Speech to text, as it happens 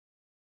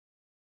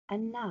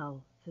And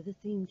now for the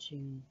theme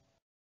tune.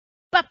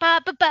 Forget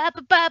about the theme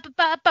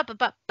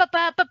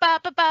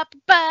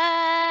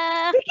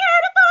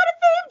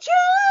tune!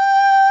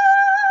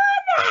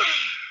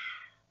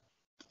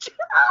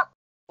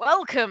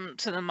 Welcome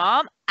to the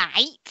Mom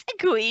Eight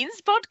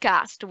Queens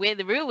podcast, where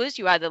the rulers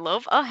you either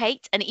love or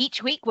hate, and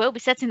each week we'll be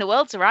setting the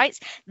world to rights.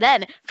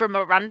 Then, from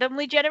a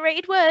randomly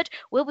generated word,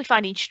 we'll be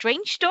finding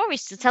strange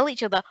stories to tell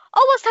each other,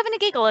 almost having a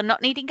giggle and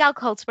not needing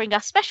alcohol to bring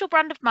our special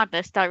brand of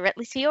madness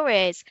directly to your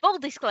ears. Full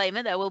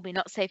disclaimer, there will be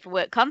not safe for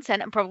work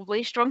content and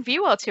probably a strong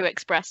view or two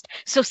expressed.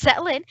 So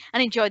settle in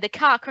and enjoy the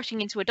car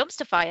crashing into a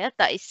dumpster fire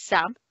that is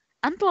Sam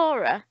and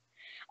Laura.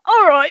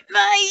 All right,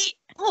 mate.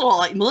 All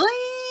right, mate.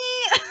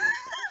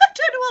 I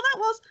don't know what that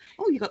was.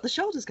 Oh, you got the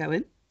shoulders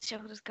going.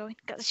 Shoulders going.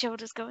 Got the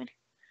shoulders going.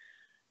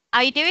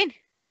 How you doing?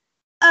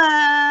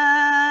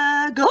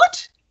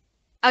 Good.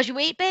 How's your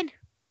week been?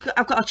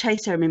 I've got a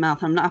chaser in my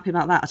mouth. I'm not happy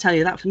about that. I'll tell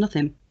you that for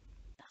nothing.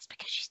 That's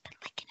because she's been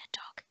licking a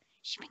dog.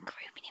 She's been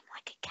grooming him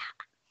like a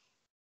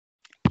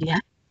Yeah.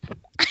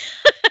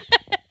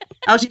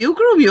 How do you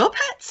groom your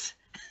pets?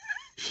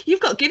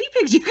 You've got guinea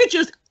pigs. You could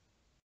just...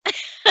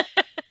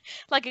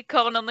 like a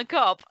corn on the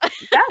cob.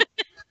 Yeah.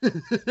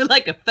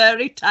 Like a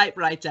furry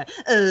typewriter.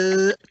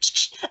 No,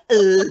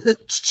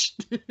 it's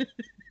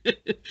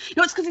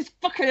because his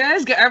fucking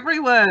hairs get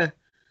everywhere.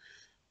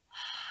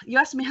 You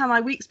asked me how my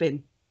week's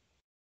been.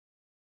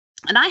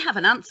 And I have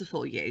an answer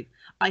for you.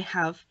 I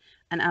have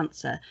an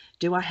answer.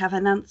 Do I have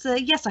an answer?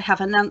 Yes, I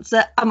have an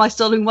answer. Am I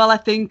stalling while I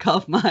think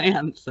of my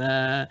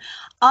answer?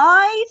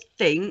 I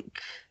think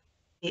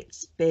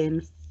it's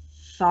been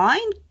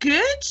fine,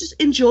 good,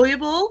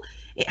 enjoyable.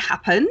 It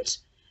happened.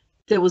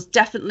 There was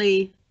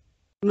definitely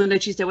Monday,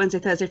 Tuesday, Wednesday,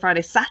 Thursday,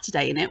 Friday,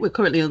 Saturday in it. We're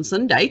currently on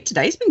Sunday.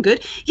 Today's been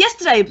good.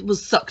 Yesterday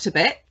was sucked a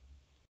bit,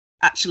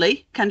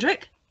 actually,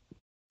 Kendrick.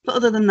 But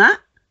other than that...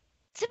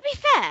 To be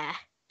fair...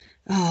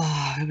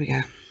 Oh, here we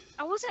go.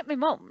 I wasn't at my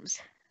mum's.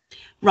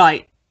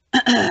 Right.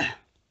 And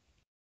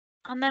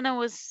then I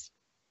was...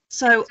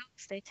 So,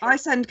 I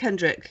send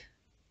Kendrick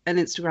an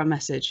Instagram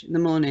message in the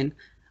morning.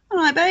 All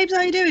right, babes,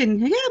 how you doing?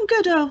 Yeah, I'm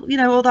good. Oh, you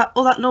know,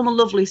 all that normal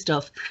lovely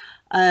stuff.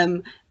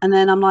 And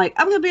then I'm like,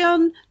 I'm going to be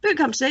on boot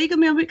camp today. You're going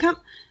to be on boot camp?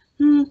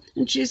 And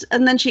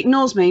then she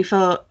ignores me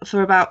for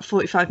about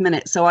 45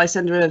 minutes. So I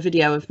send her a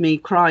video of me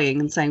crying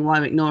and saying, why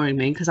are you ignoring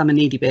me? Because I'm a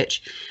needy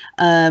bitch.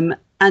 And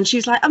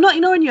she's like, I'm not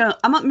ignoring you.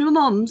 I'm at my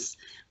mum's.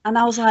 And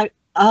I was like,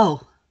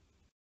 oh,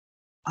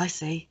 I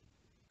see.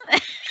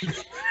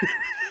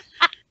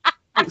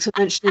 Thanks for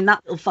mentioning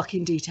that little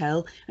fucking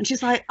detail. And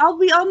she's like, I'll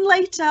be on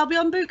later. I'll be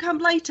on boot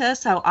camp later.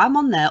 So I'm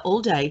on there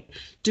all day,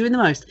 doing the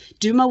most,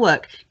 doing my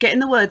work, getting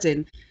the words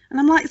in. And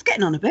I'm like, it's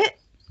getting on a bit.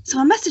 So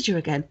I message her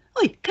again.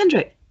 Oi,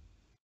 Kendrick,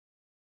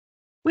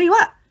 where you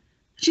at?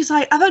 She's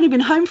like, I've only been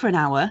home for an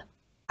hour.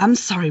 I'm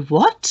sorry,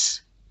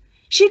 what?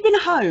 She'd been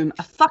home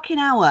a fucking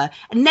hour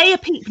and nay a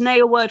peep, nay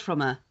a word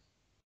from her.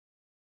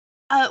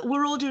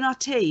 We're all doing our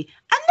tea.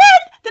 And then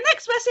the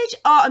next message,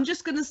 oh, I'm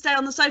just going to stay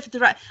on the sofa to the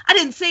right. I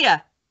didn't see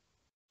her.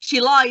 She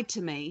lied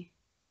to me.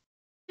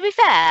 To be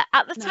fair,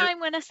 at the time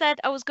when I said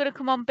I was going to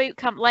come on boot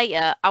camp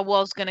later, I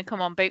was going to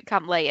come on boot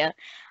camp later.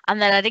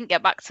 And then I didn't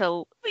get back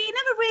till... But you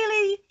never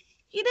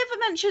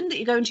mentioned that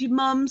you're going to your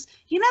mum's.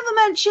 You never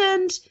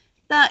mentioned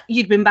that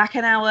you'd been back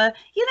an hour.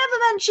 You never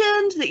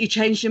mentioned that you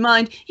changed your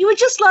mind. You were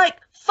just like,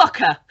 fuck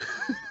her.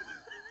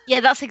 Yeah,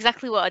 that's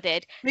exactly what I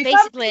did.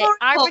 Basically,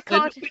 I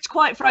recorded... Which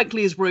quite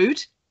frankly is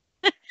rude.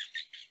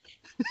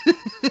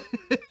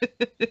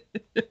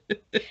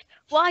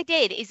 What I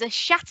did is I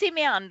shat in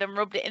my hand and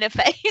rubbed it in her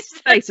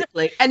face.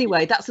 Basically.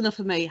 Anyway, that's enough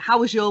for me. How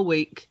was your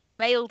week?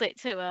 Mailed it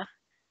to her.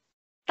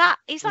 That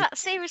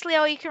seriously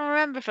all you can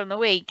remember from the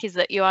week is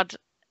that you had...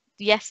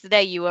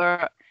 Yesterday you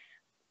were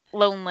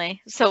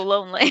lonely. So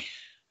lonely.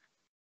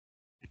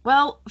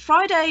 Well,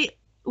 Friday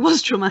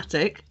was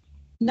traumatic.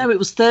 No, it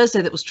was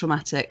Thursday that was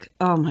traumatic.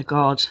 Oh my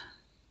God.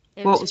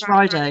 What was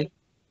Friday?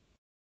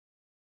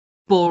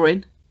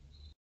 Boring.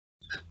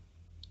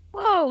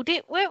 Whoa,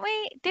 didn't we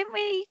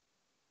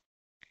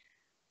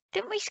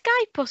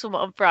Skype or something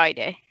on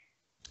Friday?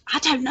 I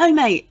don't know,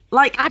 mate.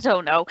 Like, I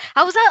don't know.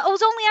 I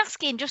was only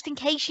asking just in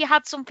case you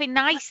had something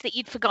nice that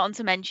you'd forgotten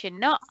to mention.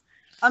 Not.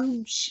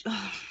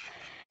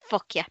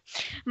 Fuck yeah.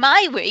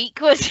 My week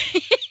was.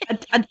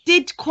 I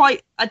did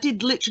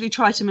literally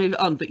try to move it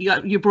on, but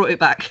you brought it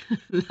back.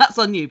 That's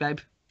on you, babe.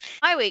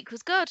 My week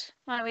was good.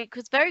 My week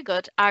was very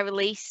good. I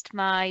released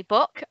my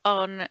book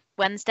on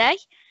Wednesday.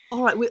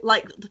 All right,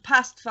 like the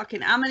past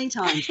fucking how many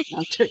times?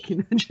 I'm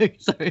joking.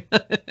 Sorry.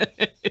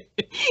 I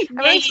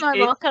released my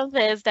book on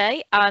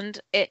Thursday,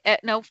 and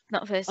no,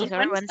 not Thursday.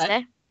 Sorry,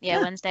 Wednesday. Yeah,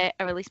 Wednesday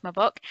I released my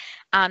book,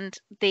 and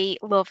the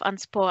love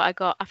and support I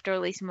got after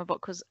releasing my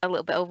book was a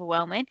little bit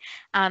overwhelming.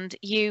 And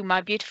you,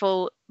 my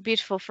beautiful,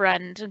 beautiful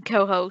friend and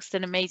co-host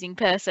and amazing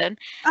person,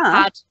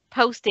 had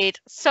posted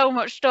so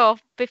much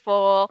stuff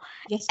before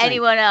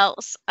anyone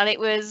else, and it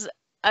was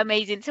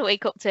amazing to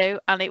wake up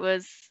to, and it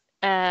was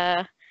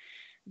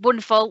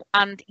wonderful.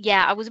 And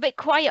yeah, I was a bit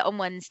quiet on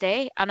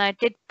Wednesday, and I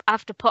did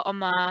have to put on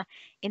my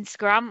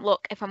Instagram,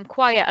 look, if I'm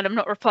quiet and I'm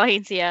not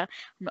replying to you, I'm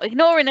not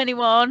ignoring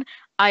anyone,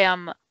 I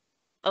am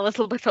a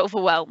little bit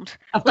overwhelmed.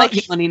 I've got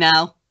your money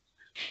now.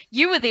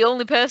 You were the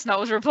only person I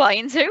was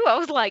replying to. I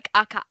was like,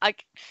 I'm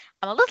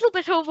a little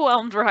bit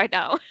overwhelmed right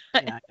now.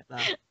 Yeah, I get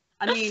that.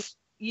 I mean,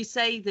 you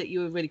say that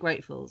you were really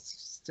grateful. You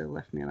still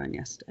left me alone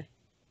yesterday.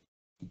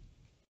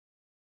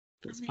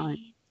 It's fine.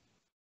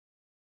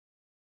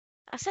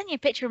 I sent you a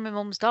picture of my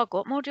mum's dog.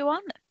 What more do you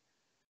want?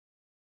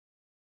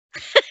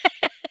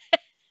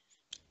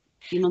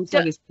 Your mum's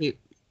dog is cute.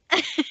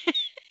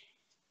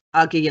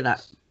 I'll give you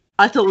that.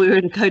 I thought we were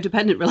in a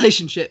codependent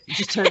relationship. It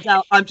just turns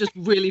out I'm just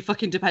really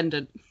fucking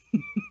dependent.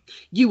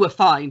 You were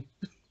fine.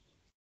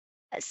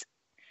 Let's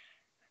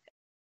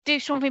do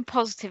something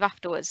positive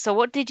afterwards. So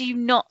what did you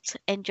not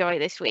enjoy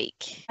this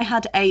week? I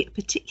had a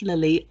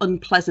particularly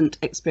unpleasant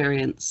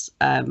experience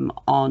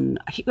on,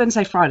 I keep going to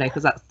say Friday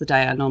because that's the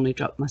day I normally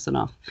drop my son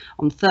off.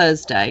 On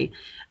Thursday,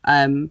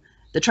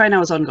 the train I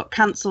was on got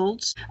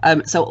cancelled.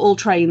 So all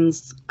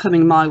trains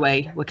coming my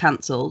way were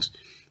cancelled.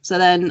 So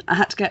then I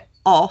had to get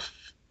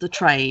off the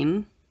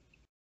train,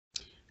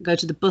 go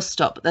to the bus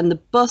stop. But then the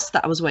bus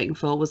that I was waiting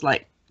for was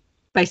like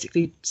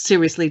basically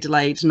seriously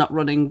delayed, not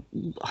running,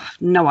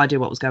 no idea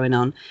what was going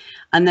on.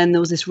 And then there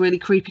was this really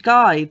creepy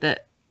guy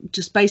that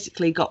just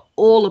basically got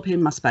all up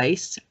in my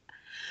space,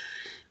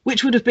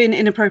 which would have been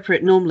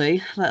inappropriate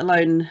normally, let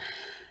alone,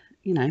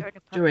 you know,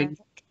 during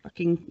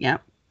fucking, yeah.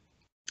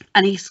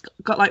 And he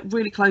got like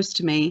really close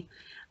to me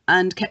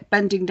and kept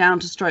bending down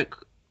to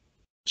stroke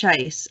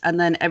Chase, and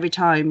then every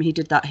time he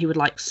did that he would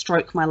like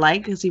stroke my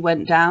leg as he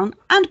went down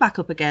and back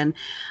up again,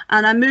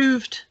 and I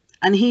moved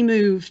and he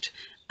moved,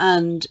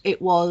 and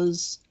it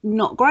was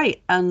not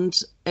great, and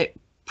it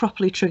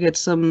properly triggered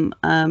some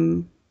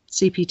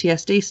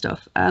CPTSD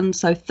stuff. And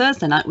so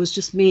Thursday night was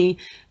just me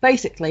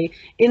basically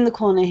in the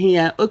corner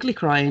here ugly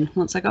crying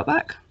once I got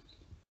back.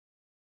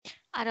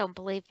 I don't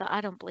believe that.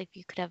 I don't believe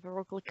you could ever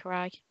ugly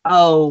cry.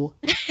 Oh,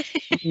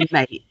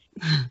 mate.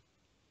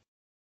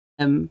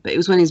 But it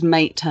was when his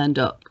mate turned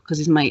up, because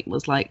his mate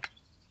was like,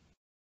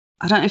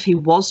 I don't know if he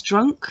was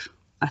drunk.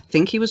 I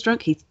think he was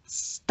drunk. He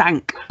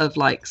stank of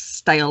like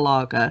stale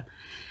lager.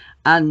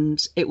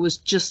 And it was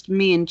just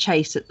me and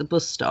Chase at the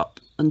bus stop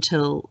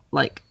until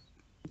like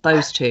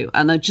those two.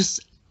 And I just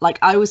like,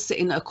 I was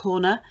sitting at a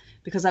corner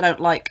because I don't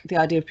like the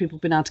idea of people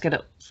being able to get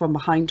up from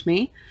behind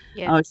me.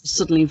 Yeah. I was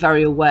suddenly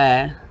very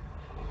aware,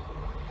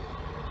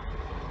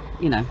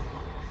 you know,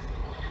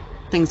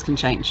 things can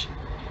change.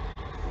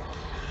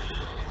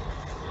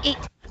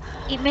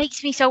 It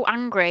makes me so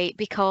angry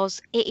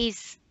because it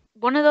is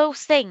one of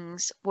those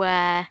things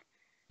where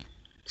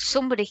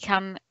somebody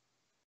can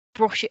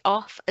brush it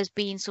off as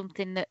being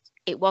something that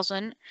it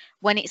wasn't,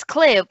 when it's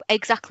clear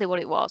exactly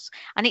what it was,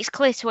 and it's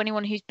clear to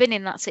anyone who's been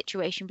in that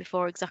situation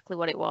before exactly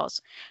what it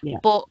was. Yeah.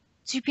 But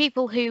to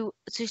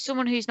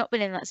someone who's not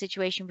been in that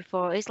situation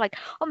before, it's like,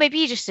 oh, maybe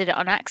you just did it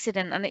on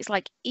accident, and it's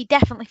like, he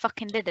definitely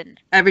fucking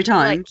didn't. Every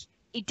time. Like,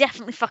 he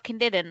definitely fucking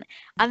didn't.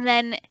 And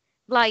then,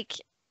 like,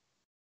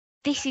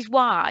 this is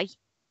what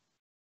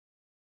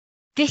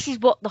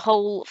the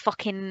whole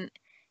fucking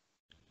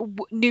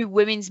new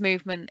women's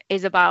movement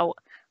is about.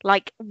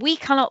 Like, we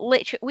cannot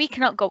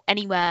go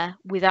anywhere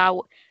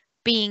without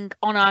being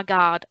on our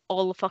guard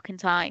all the fucking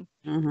time.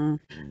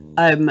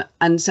 Mm-hmm.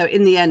 And so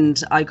in the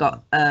end, I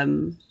got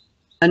an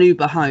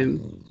Uber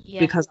home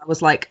because I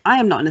was like, I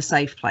am not in a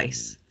safe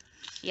place.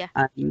 Yeah.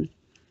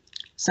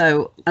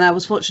 So, and I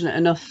was fortunate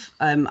enough.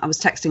 I was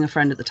texting a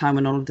friend at the time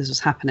when all of this was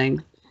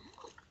happening,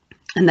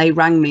 and they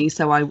rang me,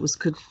 so I was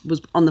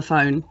on the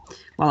phone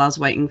while I was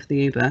waiting for the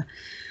Uber,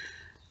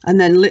 and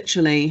then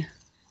literally,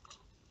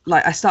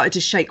 like, I started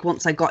to shake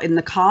once I got in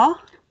the car,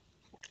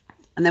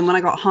 and then when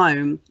I got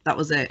home, that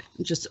was it.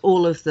 Just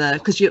all of the,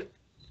 because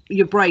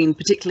your brain,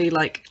 particularly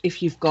like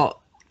if you've got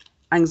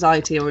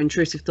anxiety or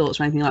intrusive thoughts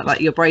or anything like that,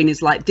 your brain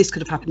is like, this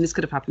could have happened, this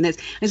could have happened, this.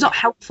 It's not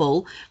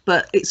helpful,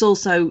 but it's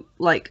also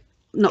like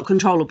not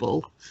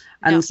controllable.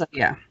 And so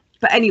yeah.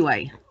 But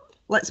anyway,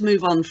 let's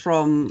move on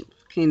from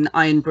fucking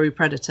Iron Brew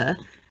Predator.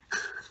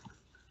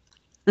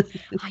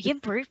 Iron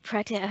Brew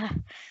Predator.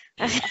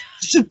 I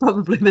should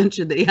probably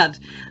mention that he had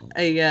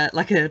a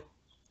like a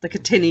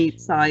tinny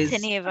size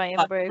tinny of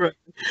Iron Brew.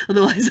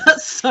 Otherwise,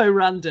 that's so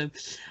random.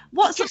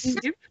 What's something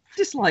you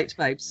disliked,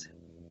 babes?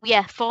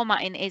 Yeah,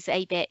 formatting is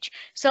a bitch.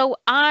 So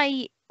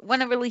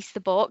when I released the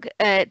book,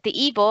 the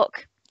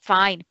ebook,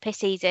 fine,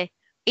 piss easy,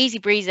 easy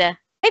breezer.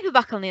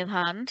 Paperback, on the other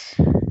hand,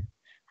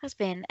 has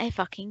been a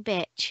fucking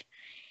bitch.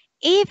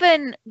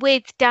 Even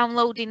with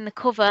downloading the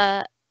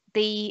cover,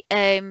 you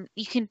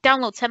can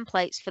download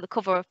templates for the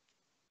cover.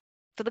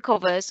 For the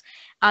covers,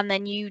 and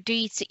then you do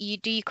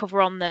your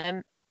cover on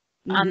them.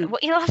 And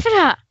what are you laughing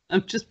at?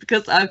 Just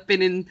because I've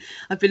been in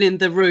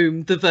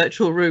the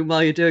virtual room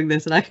while you're doing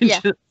this, and I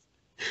can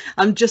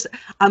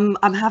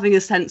I'm having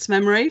a sense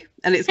memory,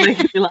 and it's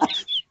making me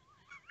laugh.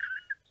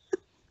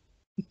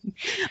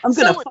 I'm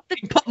gonna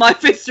put my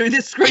fist through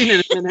this screen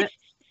in a minute.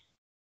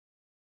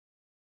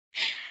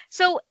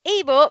 So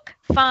ebook,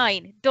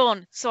 fine,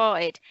 done,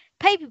 sorted.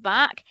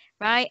 Paperback,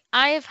 right?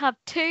 I have had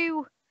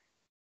 2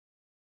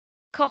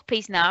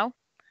 copies now.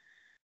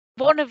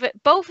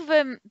 Both of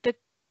them, the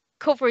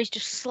cover is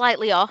just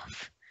slightly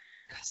off.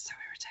 That's so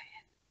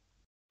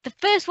irritating.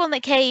 The first one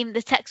that came,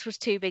 the text was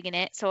too big in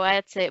it, so I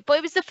had to. But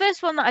it was the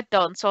first one that I'd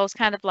done, so I was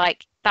kind of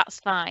like, that's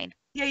fine.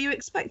 Yeah, you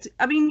expect.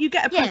 I mean, you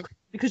get a Yeah. proof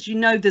because you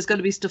know there's going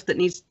to be stuff that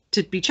needs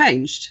to be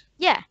changed.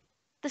 Yeah.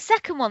 The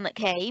second one that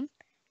came,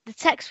 the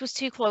text was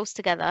too close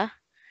together,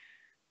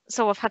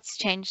 so I've had to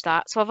change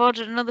that. So I've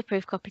ordered another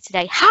proof copy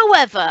today.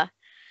 However,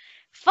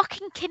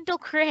 fucking Kindle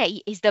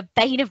Create is the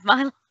bane of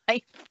my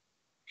life,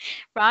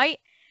 right?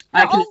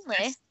 Not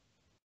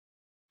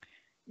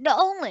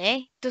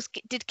only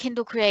did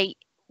Kindle Create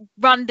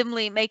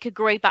randomly make a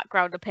grey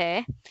background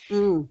appear,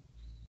 the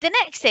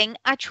next thing,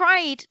 I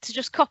tried to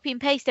just copy and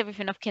paste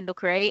everything off Kindle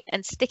Create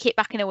and stick it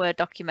back in a Word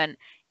document.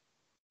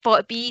 Thought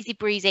it'd be easy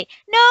breezy.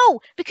 No,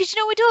 because you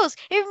know what it does?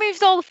 It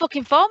removes all the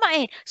fucking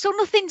formatting, so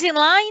nothing's in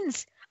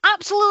lines.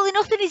 Absolutely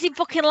nothing is in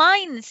fucking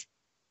lines.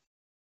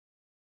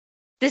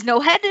 There's no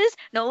headers,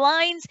 no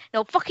lines,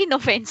 no fucking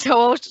nothing.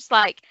 So I was just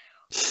like,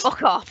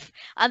 fuck off.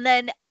 And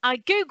then I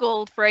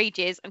Googled for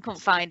ages and couldn't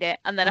find it.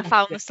 And then I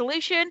found the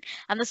solution.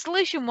 And the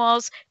solution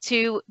was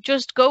to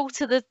just go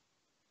to the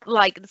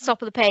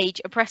top of the page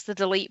and press the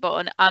delete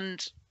button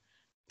and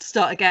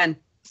start again.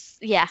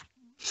 Yeah.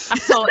 I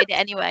sorted it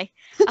anyway.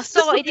 I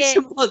sorted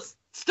it. Was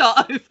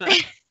start over.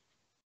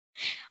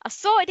 I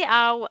sorted it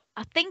out.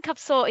 I think I've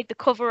sorted the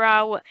cover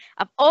out.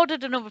 I've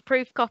ordered another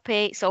proof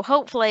copy. So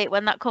hopefully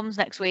when that comes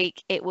next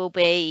week, it will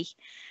be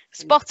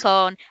spot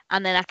on.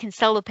 And then I can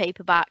sell the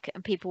paperback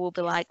and people will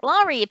be like,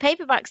 Laurie, your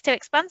paperback's too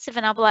expensive.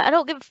 And I'll be like, I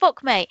don't give a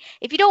fuck, mate.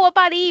 If you don't want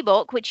to buy the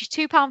ebook, which is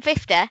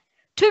 £2.50,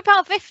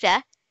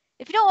 £2.50.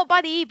 If you don't want to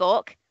buy the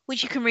ebook,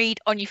 which you can read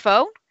on your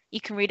phone,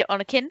 you can read it on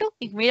a Kindle,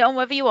 you can read it on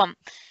wherever you want.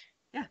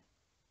 Yeah.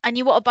 And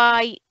you want to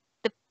buy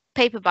the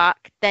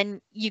paperback, then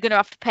you're going to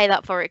have to pay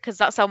that for it because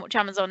that's how much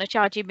Amazon are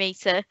charging me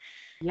to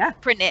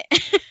print it.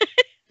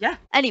 Yeah.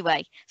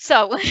 Anyway,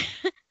 so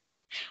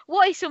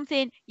what is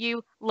something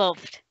you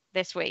loved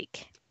this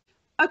week?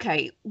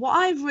 Okay, what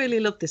I've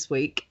really loved this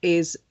week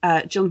is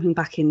jumping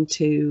back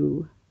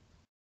into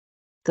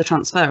the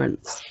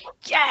transference.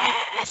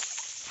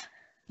 Yes.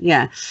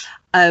 Yeah.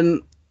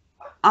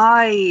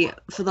 I,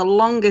 for the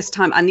longest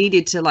time, I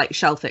needed to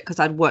shelf it because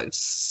I'd worked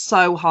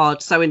so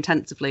hard, so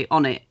intensively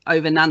on it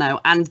over Nano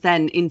and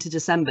then into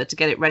December to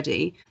get it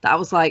ready that I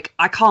was like,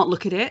 I can't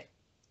look at it.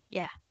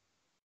 Yeah.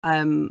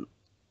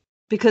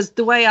 Because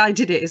the way I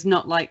did it is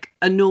not like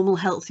a normal,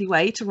 healthy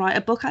way to write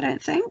a book, I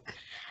don't think.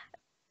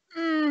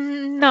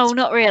 No,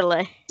 not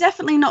really.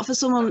 Definitely not for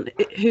someone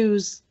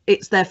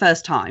it's their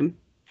first time.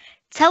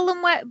 Tell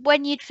them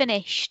when you'd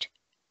finished,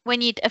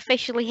 when you'd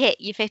officially hit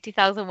your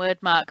 50,000 word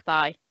mark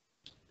by.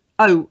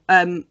 Oh,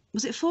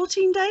 was it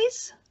 14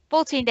 days?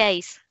 14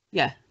 days.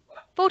 Yeah.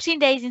 14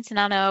 days into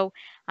Nano,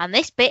 and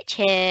this bitch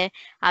here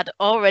had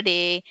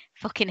already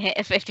fucking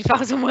hit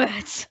 50,000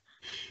 words.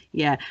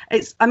 Yeah.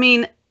 I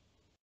mean,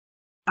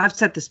 I've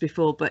said this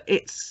before, but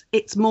it's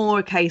more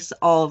a case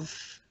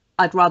of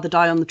I'd rather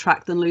die on the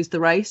track than lose the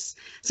race.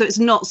 So it's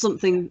not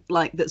something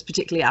that's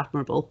particularly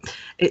admirable.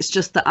 It's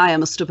just that I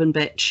am a stubborn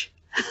bitch.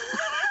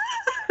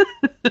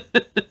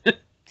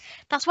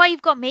 That's why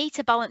you've got me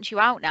to balance you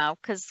out now,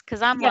 because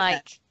I'm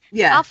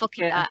I'll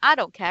fucking I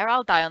don't care.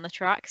 I'll die on the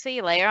track. See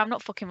you later. I'm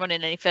not fucking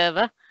running any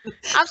further.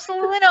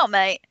 Absolutely not,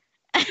 mate.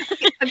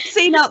 I've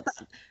seen out.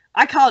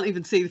 I can't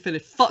even see the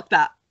finish. Fuck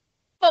that.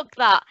 Fuck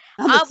that.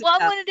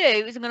 What I'm going to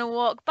do is I'm going to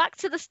walk back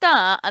to the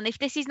start, and if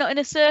this is not in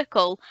a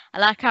circle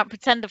and I can't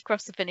pretend I've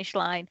crossed the finish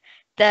line,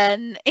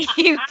 then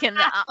you can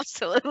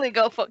absolutely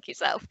go fuck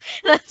yourself.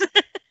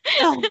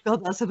 Oh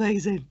God, that's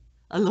amazing.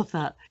 I love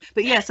that.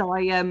 But yeah, so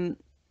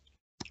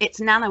it's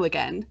Nano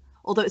again,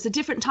 although it's a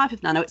different type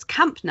of Nano. It's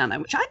Camp Nano,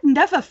 which I'd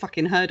never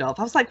fucking heard of.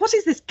 I was like, what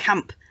is this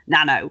Camp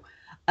Nano?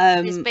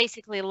 It's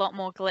basically a lot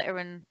more glitter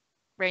and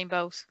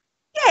rainbows.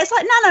 Yeah, it's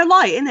like Nano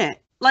Light, isn't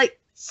it? Like,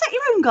 set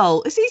your own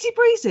goal. It's easy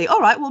breezy.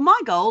 All right, well,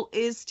 my goal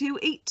is to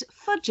eat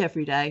fudge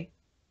every day.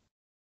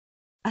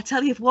 I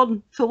tell you,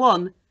 for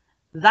one,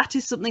 that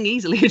is something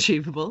easily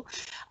achievable.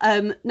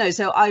 No,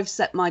 so I've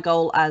set my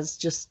goal as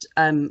just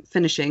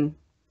finishing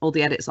all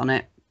the edits on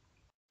it.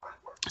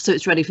 So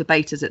it's ready for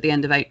betas at the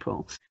end of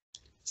April.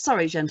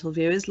 Sorry, gentle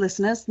viewers,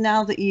 listeners,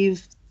 now that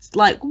you've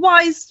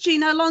why does she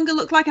no longer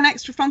look like an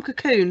extra from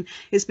Cocoon?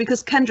 It's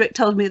because Kendrick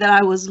told me that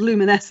I was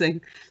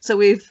luminescing. So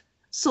we've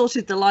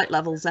sorted the light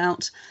levels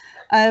out.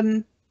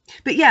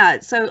 But yeah,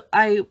 so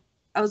I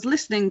was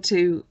listening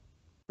to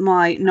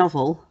my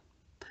novel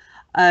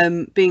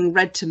being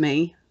read to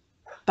me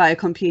by a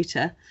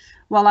computer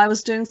while I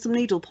was doing some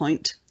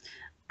needlepoint.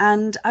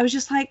 And I was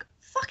just like,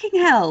 fucking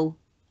hell,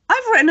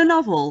 I've written a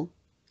novel.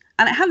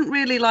 And it hadn't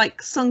really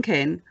sunk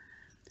in.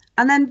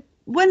 And then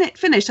when it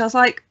finished, I was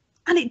like,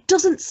 and it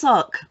doesn't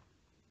suck.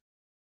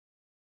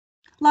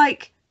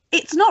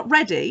 It's not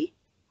ready.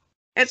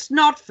 It's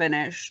not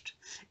finished.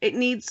 It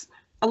needs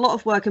a lot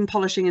of work and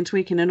polishing and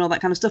tweaking and all that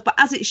kind of stuff, but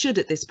as it should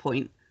at this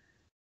point.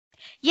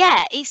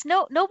 Yeah, it's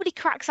nobody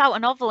cracks out a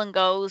novel and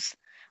goes,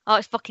 oh,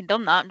 it's fucking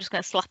done that. I'm just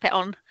going to slap it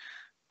on.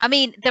 I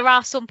mean, there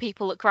are some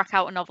people that crack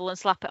out a novel and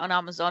slap it on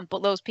Amazon,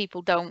 but those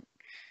people don't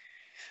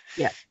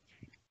Yeah.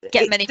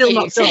 get It's many still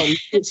views. not done.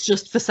 It's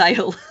just for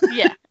sale.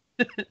 Yeah.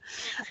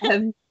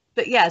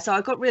 But yeah, so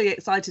I got really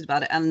excited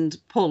about it. And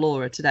poor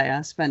Laura today,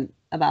 I spent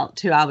about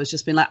 2 hours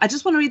just being like, I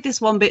just want to read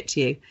this one bit to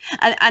you.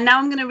 And now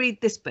I'm going to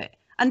read this bit.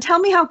 And tell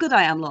me how good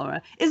I am,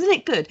 Laura. Isn't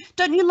it good?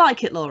 Don't you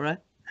like it, Laura?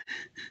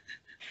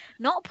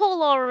 Not poor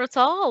Laura at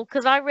all,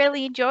 because I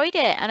really enjoyed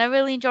it. And I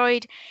really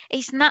enjoyed,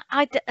 it's not,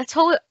 I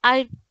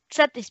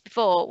said this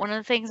before, one of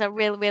the things I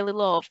really, really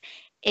love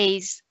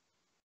is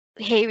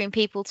hearing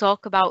people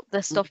talk about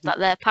the stuff that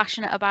they're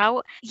passionate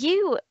about.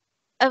 You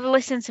have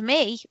listened to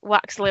me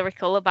wax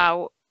lyrical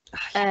about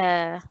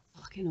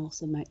fucking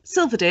awesome, mate.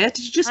 Silver Deer,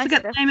 did you just I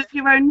forget did. the name of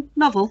your own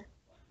novel?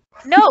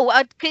 No,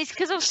 it's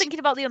because I was thinking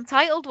about the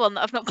Untitled one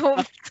that I've not come up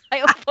with the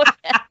title for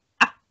yet.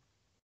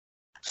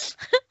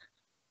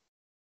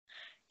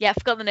 Yeah, I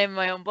forgot the name of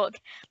my own book.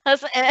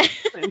 That's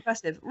Pretty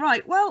impressive.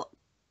 Right, well,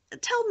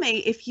 tell me,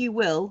 if you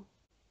will,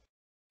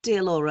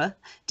 dear Laura,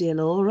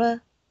 I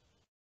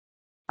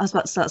was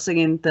about to start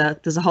singing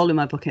There's a Hole in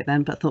My Bucket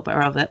then, but I thought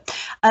better of it.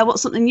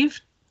 What's something you've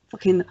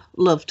fucking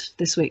loved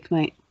this week,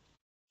 mate?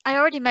 I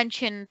already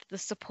mentioned the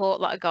support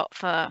that I got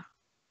for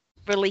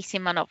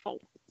releasing my novel.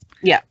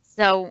 Yeah.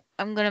 So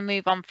I'm going to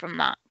move on from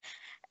that.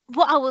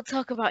 What I will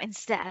talk about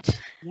instead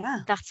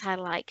that I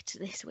liked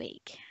this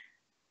week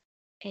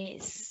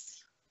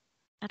is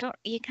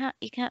you can't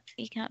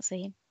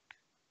see him.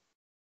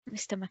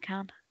 Mr.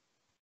 McCann.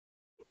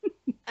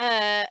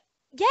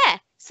 Yeah,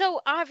 so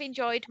I've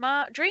enjoyed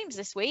my dreams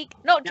this week,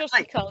 not just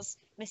because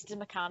Mr.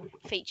 McCann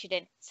featured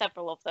in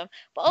several of them,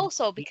 but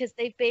also because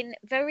they've been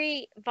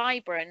very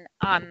vibrant,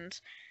 and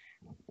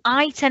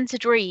I tend to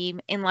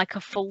dream in like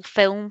a full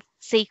film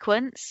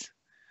sequence.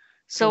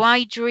 So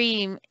I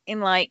dream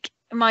in like,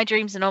 my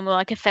dreams are normally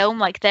like a film,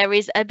 like there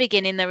is a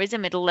beginning, there is a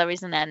middle, there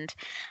is an end.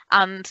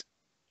 And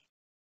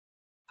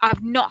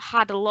I've not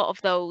had a lot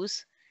of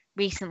those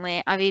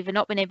recently. I've either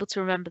not been able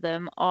to remember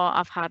them, or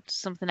I've had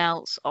something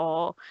else,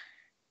 or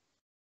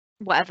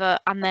whatever.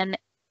 And then,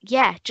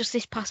 yeah, just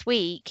this past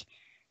week,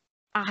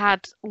 I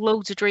had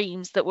loads of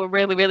dreams that were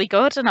really, really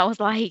good. And I was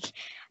like,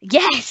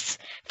 yes,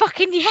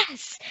 fucking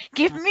yes,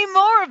 give me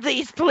more of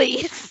these,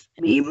 please.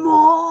 Me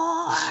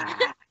more.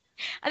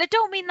 And I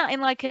don't mean that in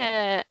like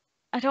a,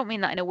 I don't mean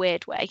that in a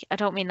weird way. I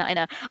don't mean that in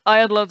a, I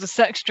had loads of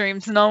sex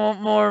dreams and I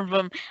want more of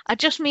them. I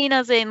just mean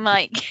as in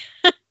like...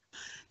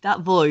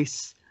 that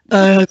voice.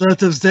 I had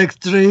lots of sex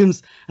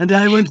dreams and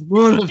I want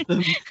more of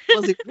them.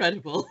 Was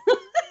incredible.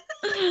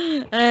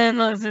 And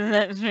lots of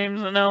sex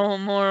dreams and I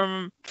want more of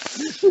them.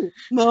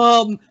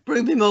 Mom,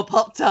 bring me more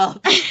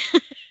Pop-Tarts.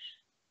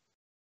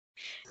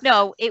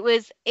 No,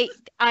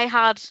 I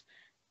had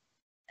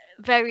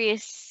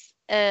various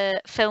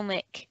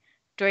filmic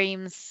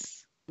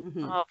dreams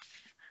of,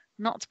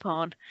 not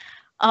porn,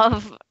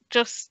 of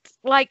just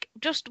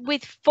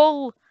with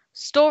full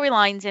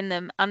storylines in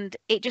them, and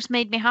it just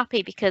made me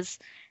happy because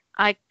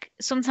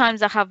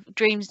sometimes I have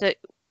dreams that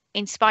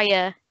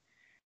inspire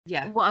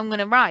what I'm going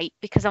to write,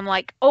 because I'm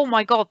like, oh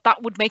my god,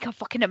 that would make a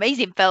fucking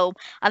amazing film,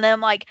 and then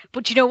I'm like,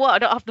 but you know what, I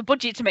don't have the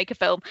budget to make a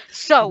film,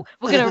 so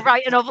we're going to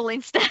write a novel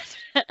instead.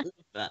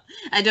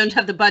 I don't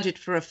have the budget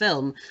for a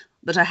film,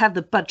 but I have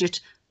the budget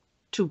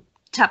to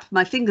tap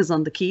my fingers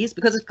on the keys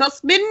because it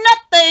costs me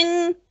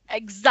nothing.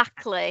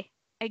 Exactly.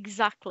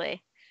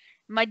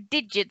 My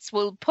digits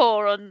will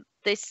pour on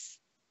this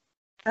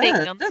thing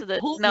onto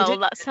the... No,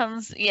 that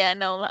sounds... Yeah,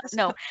 no,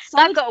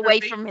 that got away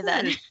from me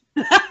then.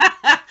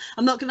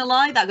 I'm not going to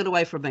lie, that got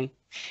away from me.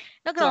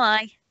 Not going to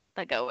lie,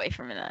 that got away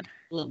from me then.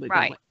 A little bit.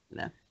 Right.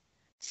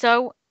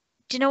 So,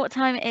 do you know what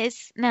time it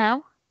is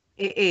now?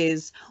 It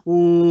is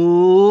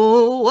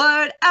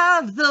Word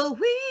of the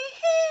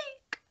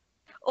Week.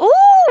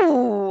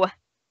 Ooh!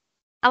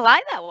 I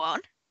like that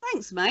one.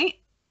 Thanks, mate.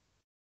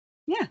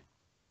 Yeah.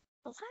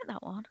 I like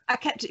that one. I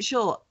kept it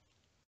short.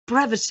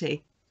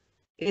 Brevity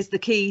is the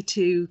key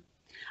to...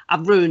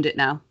 I've ruined it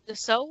now. The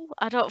soul?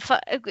 I don't know.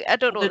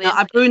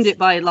 I've ruined it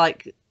by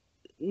like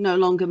no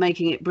longer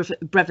making it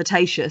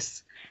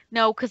brevitatious.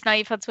 No, because now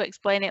you've had to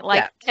explain it,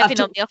 like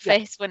Kevin on The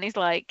Office when he's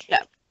like,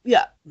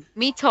 yeah,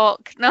 me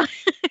talk. No.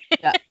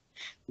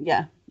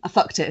 yeah, I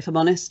fucked it, if I'm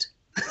honest.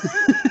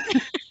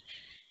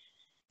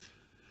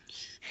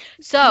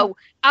 So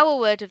our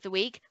word of the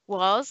week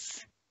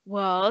was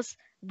smell.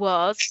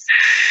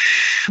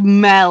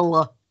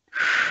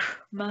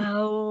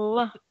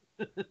 Smell.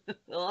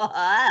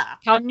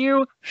 Can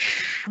you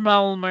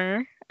smell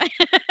me?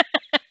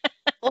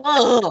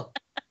 Oh.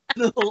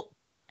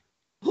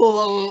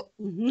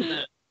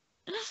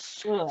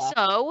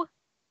 So,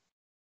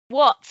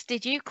 what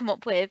did you come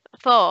up with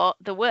for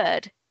the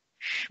word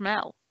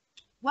smell?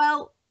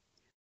 Well,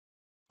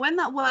 when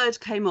that word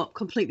came up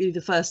completely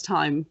the first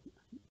time,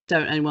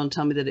 don't anyone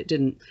tell me that it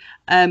didn't.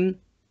 Definitely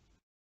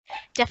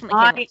came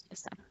up the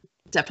first time.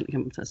 Definitely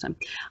came up the first time.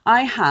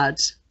 I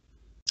had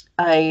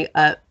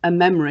a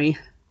memory,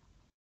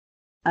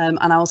 and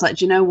I was like,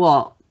 do you know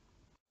what?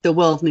 The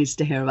world needs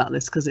to hear about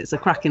this because it's a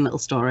cracking little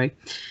story.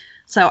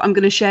 So I'm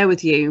going to share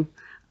with you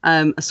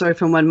a story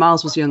from when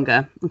Miles was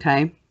younger.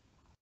 Okay.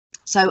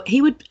 So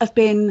he would have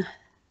been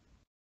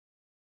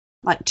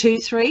like 2,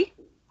 3.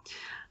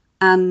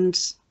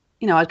 And,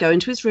 you know, I'd go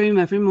into his room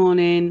every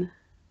morning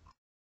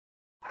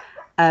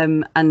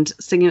and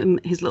sing him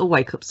his little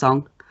wake up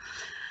song.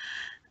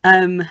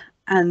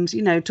 And,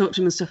 you know, talk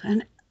to him and stuff.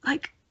 And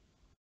like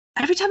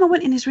every time I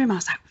went in his room, I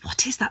was like,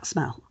 what is that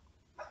smell?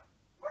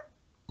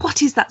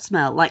 What is that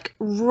smell? Like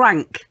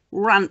rank,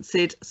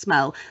 rancid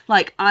smell.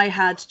 Like I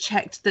had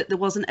checked that there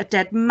wasn't a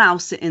dead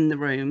mouse in the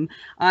room.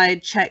 I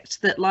had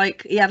checked that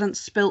like he hadn't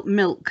spilt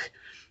milk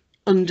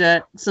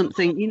under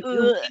something. You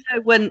know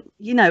when,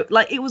 you know,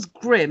 like it was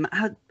grim.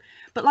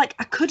 But like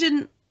I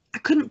couldn't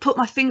put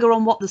my finger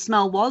on what the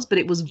smell was, but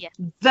it was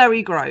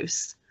very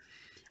gross.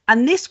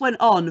 And this went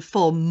on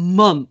for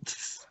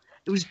months.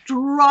 It was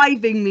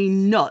driving me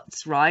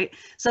nuts, right?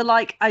 So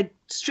like I'd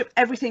strip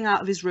everything out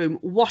of his room,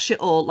 wash it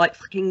all, like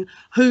fucking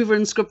hoover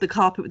and scrub the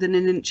carpet within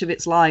an inch of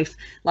its life,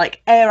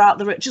 like air out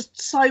the room,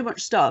 just so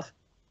much stuff.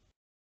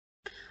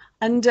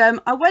 And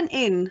I went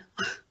in.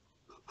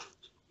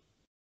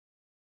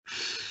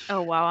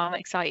 Oh wow, I'm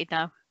excited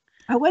now.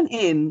 I went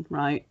in,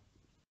 right,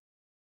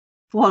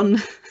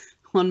 one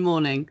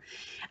morning,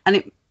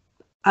 and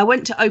I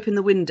went to open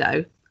the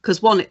window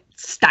because one, it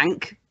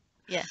stank.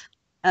 Yeah.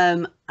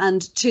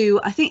 And 2,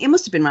 I think it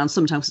must have been around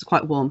sometime because it's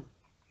quite warm.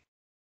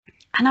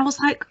 And I was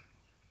like,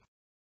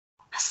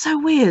 that's so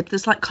weird.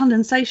 There's like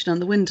condensation on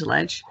the window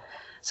ledge.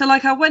 So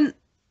like I went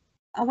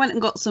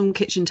and got some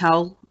kitchen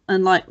towel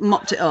and like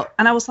mopped it up.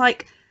 And I was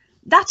like,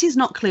 that is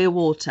not clear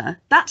water.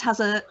 That has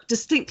a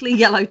distinctly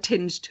yellow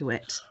tinge to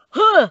it.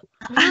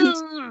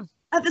 And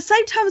at the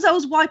same time as I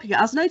was wiping it,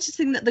 I was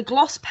noticing that the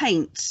gloss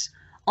paint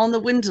on the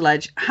window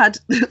ledge had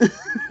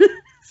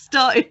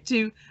started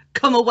to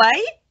come away.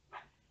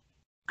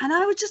 And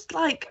I was just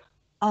like,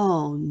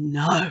 oh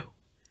no.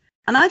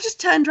 And I just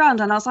turned around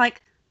and I was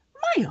like,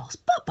 Miles,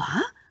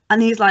 Baba?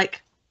 And he's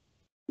like,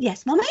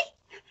 yes, Mummy?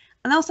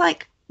 And I was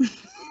like,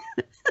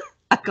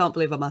 I can't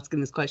believe I'm asking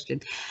this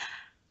question.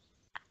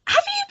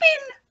 Have you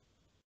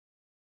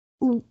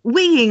been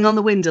weeing on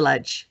the window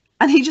ledge?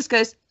 And he just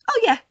goes, oh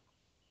yeah.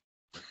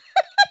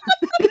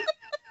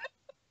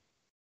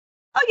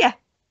 Oh yeah.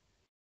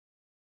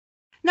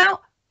 Now,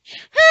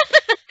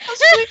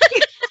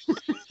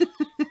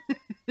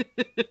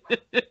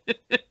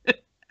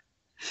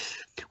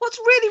 what's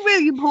really,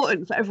 really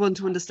important for everyone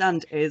to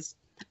understand is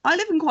I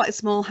live in quite a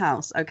small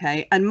house,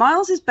 okay? And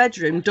Miles's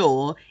bedroom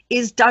door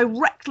is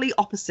directly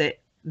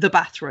opposite the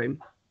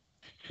bathroom.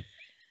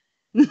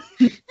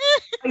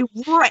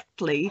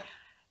 Directly.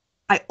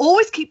 I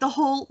always keep the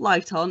hall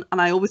light on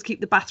and I always keep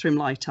the bathroom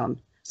light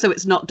on so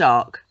it's not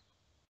dark.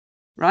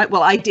 Right?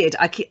 Well, I did.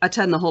 I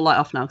turned the whole light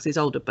off now because he's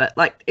older, but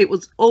like it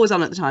was always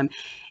on at the time.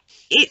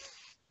 It,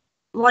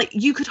 like,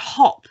 you could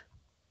hop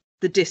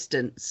the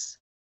distance.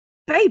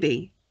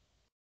 Baby.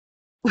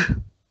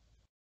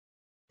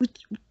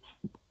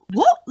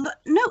 What?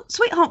 No,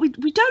 sweetheart,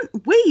 we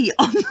don't wee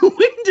on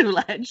the window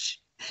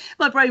ledge.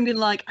 My brain being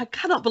like, I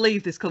cannot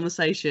believe this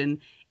conversation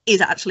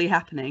is actually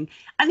happening.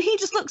 And he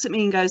just looks at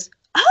me and goes,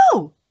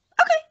 oh,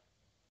 okay.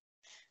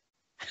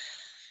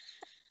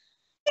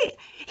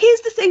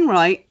 Here's the thing,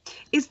 right,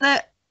 is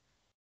that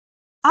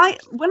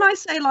when I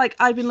say like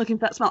I've been looking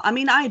for that smell, I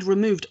mean I had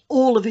removed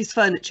all of his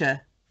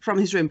furniture from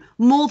his room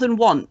more than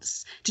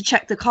once to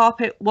check the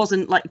carpet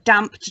wasn't like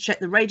damp, to check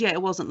the radiator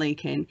wasn't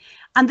leaking,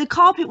 and the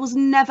carpet was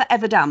never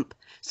ever damp.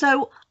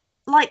 So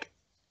like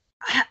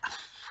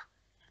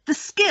the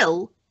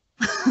skill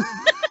of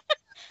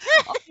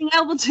being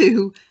able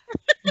to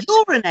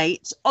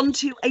urinate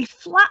onto a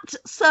flat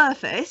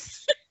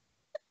surface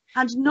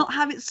and not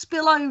have it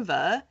spill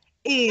over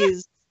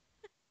is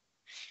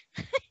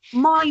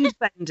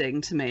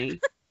mind-bending to me.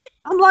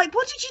 I'm like,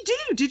 what did you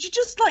do? Did you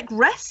just like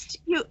rest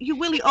your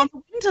willy on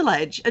the window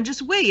ledge and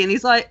just wee? And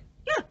he's like,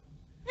 yeah.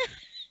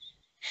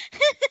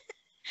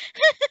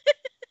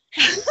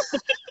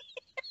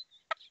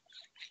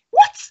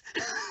 What?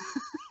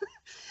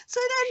 So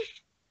then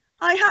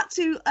I had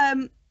to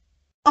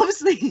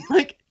obviously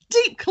like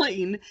deep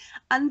clean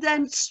and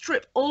then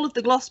strip all of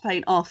the gloss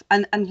paint off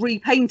and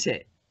repaint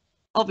it,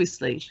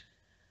 obviously.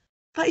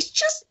 But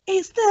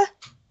it's the,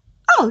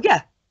 oh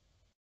yeah.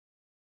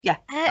 Yeah.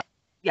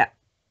 Yeah.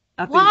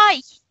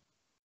 Why?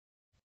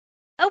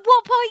 At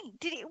what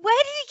point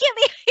where did he get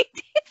the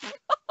idea from?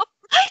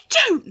 I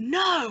don't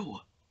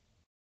know.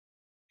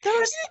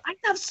 I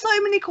have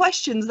so many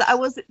questions that I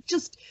was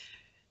just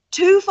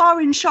too far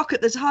in shock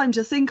at the time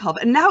to think of,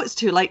 and now it's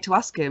too late to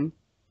ask him.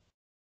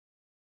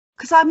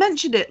 Because I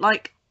mentioned it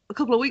like a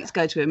couple of weeks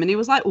ago to him, and he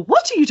was like,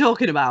 what are you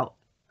talking about?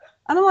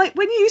 And I'm like,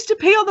 when you used to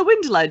pee on the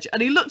window ledge,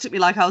 and he looked at me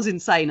like I was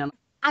insane. And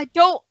I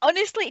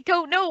honestly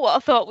don't know what I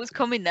thought was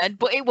coming then,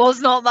 but it was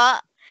not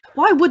that.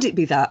 Why would it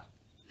be that?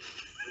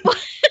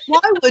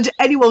 Why would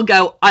anyone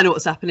go, I know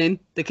what's happening,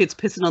 the kid's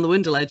pissing on the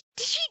window ledge?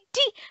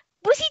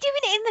 Was he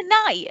doing it in the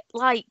night?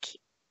 Like,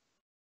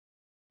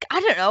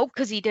 I don't know,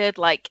 because he did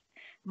like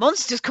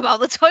monsters come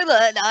out of the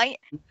toilet at night.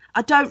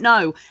 I don't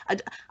know.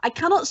 I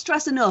cannot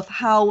stress enough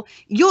how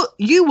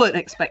you weren't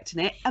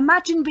expecting it.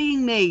 Imagine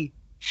being me.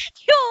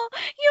 Your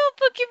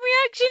fucking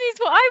reaction is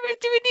what I was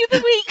doing the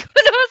other week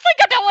when I was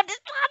like, I don't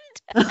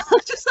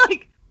understand. Just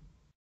like,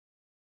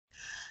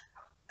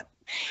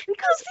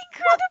 because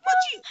what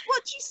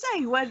do you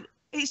say when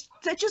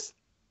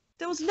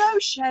there was no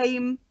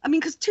shame? I mean,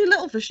 because too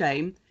little for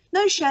shame.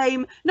 No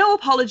shame, no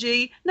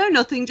apology, no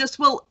nothing. Just,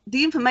 well,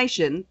 the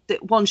information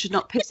that one should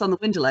not piss on the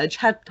window ledge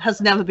has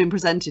never been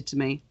presented to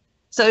me.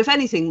 So if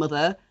anything,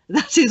 mother,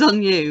 that is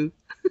on you.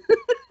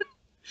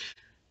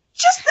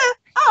 Just the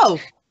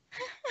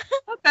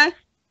okay,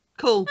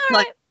 cool. All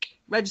like right.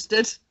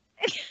 Registered.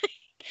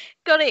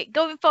 Got it.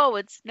 Going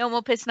forwards, no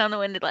more pissing on the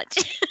window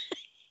ledge.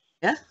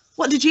 Yeah.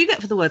 What did you get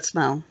for the word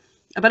smell?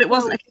 I bet it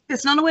wasn't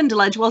pissing on a window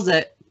ledge, was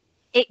it?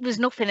 It was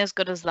nothing as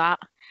good as that.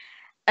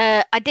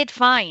 I did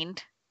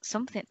find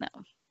something though.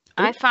 Ooh.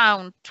 I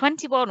found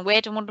 21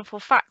 weird and wonderful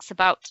facts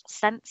about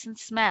scents and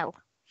smell.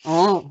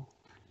 Oh.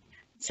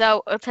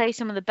 So I'll tell you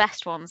some of the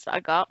best ones that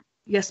I got.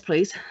 Yes,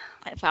 please.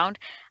 I found.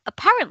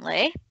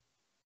 Apparently,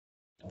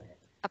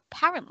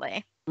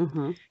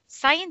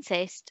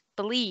 scientists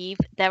believe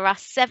there are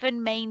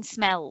 7 main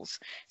smells.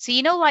 So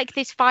you know, like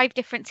there's 5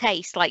 different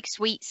tastes, like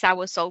sweet,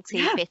 sour,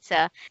 salty,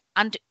 bitter,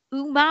 and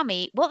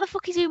umami. What the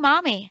fuck is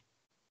umami?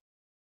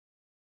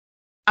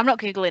 I'm not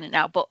Googling it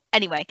now, but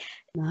anyway,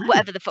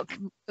 whatever the fuck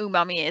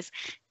umami is.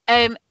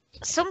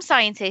 Some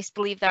scientists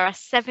believe there are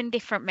 7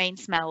 different main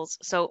smells.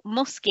 So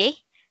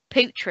musky,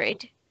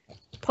 putrid,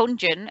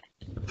 pungent,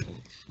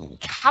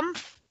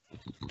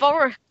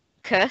 camphorous,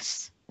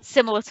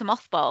 similar to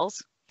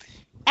mothballs,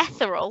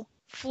 ethereal,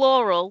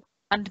 floral,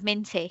 and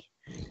minty.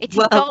 It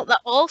is thought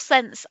that all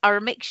scents are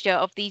a mixture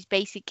of these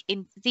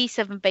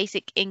 7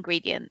 basic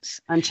ingredients.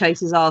 And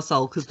Chase's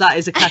arsehole, because that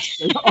is a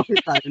category on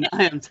its own,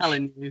 I am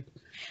telling you.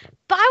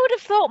 But I would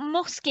have thought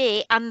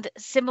musky and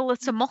similar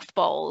to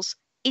mothballs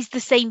is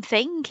the same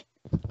thing.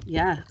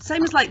 Yeah,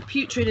 same as like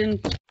putrid and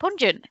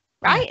pungent,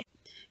 right?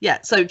 Yeah,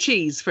 so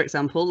cheese, for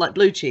example, like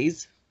blue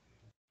cheese.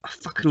 I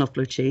fucking love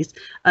blue cheese.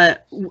 I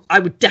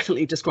would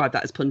definitely describe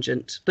that as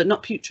pungent, but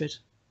not putrid.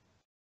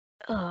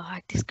 Oh,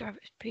 I describe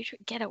it as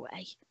putrid. Get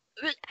away.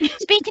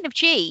 Speaking of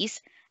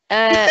cheese,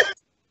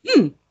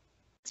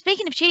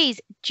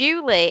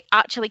 Julie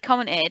actually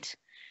commented.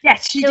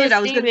 Yes, she did.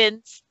 I was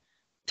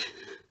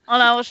on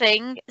our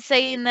thing,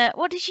 saying that,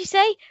 what did she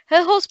say?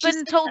 Her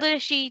husband told her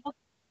she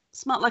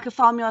smelled like a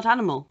farmyard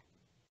animal.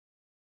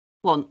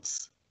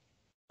 Once.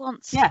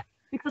 Yeah,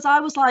 because I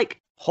was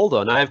like, hold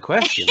on, I have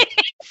questions.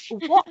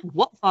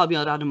 What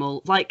farmyard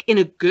animal? Like, in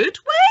a good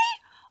way?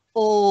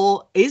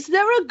 Or is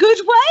there a good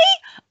way?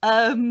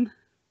 I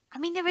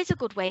mean, there is a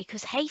good way,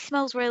 because hay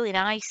smells really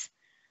nice.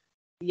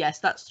 Yes,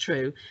 that's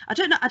true. I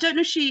don't know I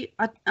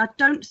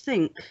don't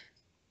think,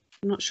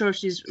 I'm not sure if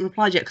she's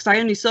replied yet, because I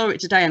only saw it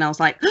today and I was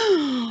like,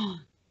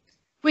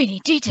 we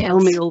need details. Tell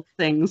me all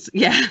things.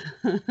 Yeah.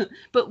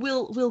 But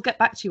we'll get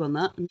back to you on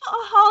that. Not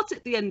a heart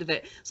at the end of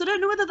it. So I don't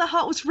know whether the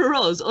heart was for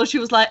us or she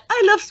was like,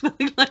 I love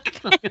smelling like a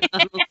farmyard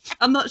animal.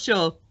 I'm not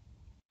sure.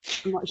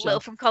 Little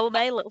from column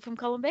A, little from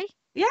column B.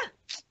 Yeah.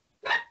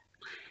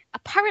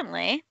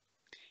 Apparently,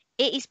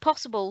 it is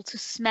possible to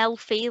smell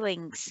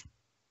feelings.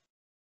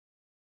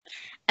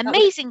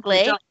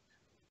 Amazingly,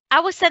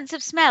 our sense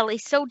of smell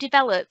is so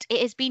developed, it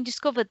has been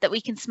discovered that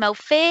we can smell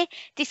fear,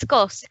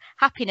 disgust,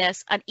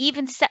 happiness, and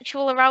even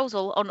sexual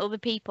arousal on other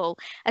people.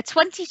 A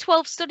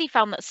 2012 study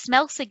found that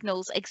smell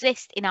signals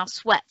exist in our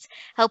sweat,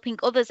 helping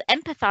others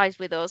empathise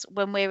with us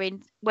when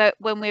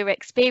we're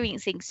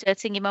experiencing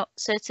certain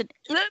emotions.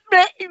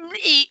 Right,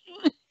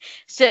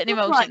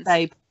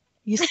 babe.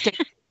 You stink.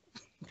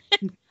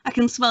 I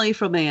can smell you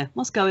from here.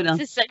 What's going on?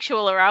 It's a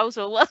sexual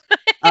arousal, wasn't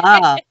it?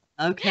 Ah,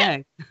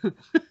 okay.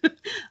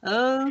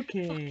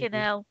 Okay. Fucking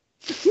hell.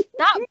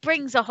 That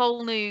brings a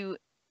whole new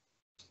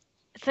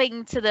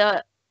thing to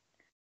the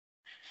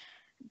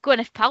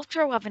Gwyneth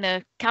Paltrow having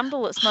a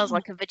candle that smells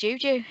like a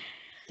vajuju.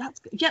 That's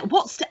good. Yeah.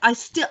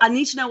 I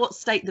need to know what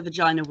state the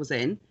vagina was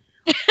in.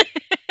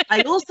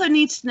 I also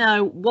need to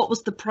know what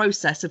was the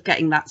process of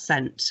getting that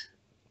scent.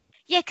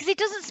 Yeah, because it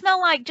doesn't smell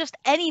like just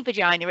any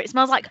vagina. It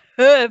smells like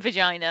her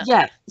vagina.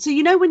 Yeah. So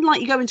you know when like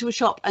you go into a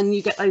shop and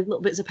you get those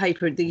little bits of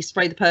paper and you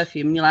spray the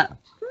perfume and you're like,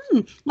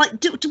 like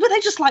were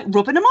they just like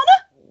rubbing them on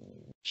her?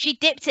 She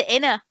dipped it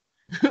in her.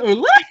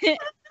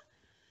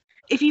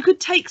 If you could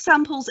take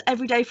samples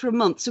every day for a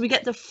month, so we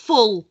get the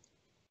full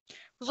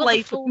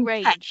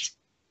range.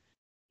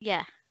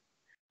 Yeah.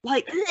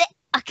 Like,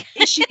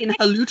 is she in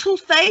her luteal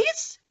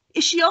phase?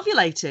 Is she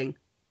ovulating?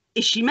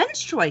 Is she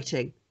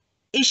menstruating?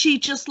 Is she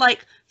just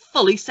like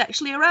fully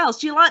sexually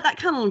aroused? Do you like that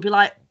candle and be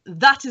like,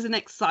 that is an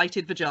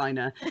excited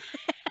vagina?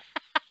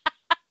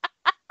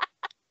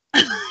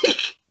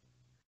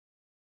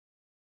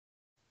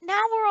 Now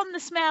we're on the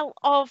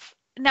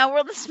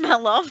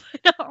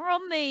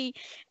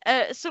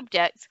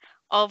subject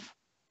of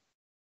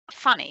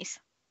fannies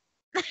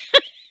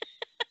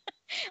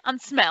and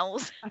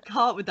smells. I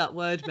can't with that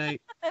word,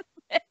 mate.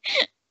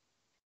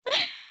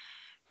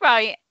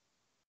 Right.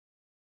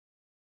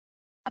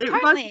 It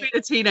reminds me apparently, of being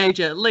a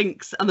teenager.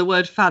 Lynx and the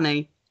word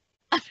fanny.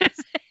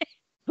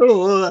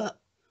 Oh,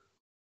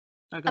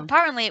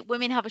 apparently,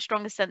 women have a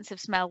stronger sense of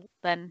smell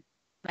than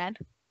men.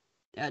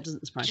 yeah, it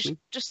doesn't surprise me.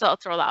 Just sort of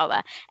throw that out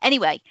there.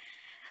 Anyway,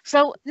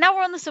 so now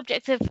we're on the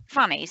subject of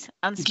fannies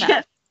and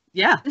smell.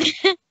 Yeah.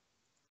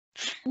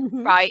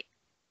 Mhm. Right.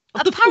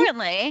 Of the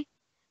Apparently,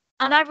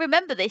 and I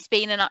remember this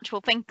being an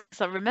actual thing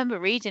because I remember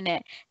reading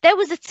it. There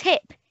was a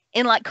tip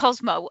in like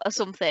Cosmo or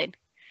something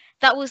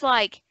that was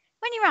like,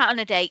 when you're out on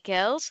a date,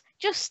 girls,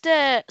 just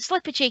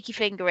slip a cheeky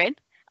finger in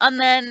and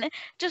then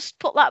just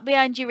put that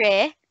behind your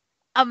ear,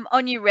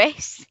 on your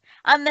wrist,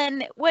 and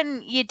then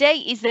when your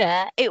date is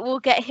there, it will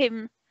get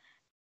him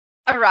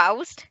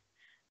aroused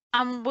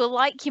and will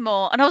like you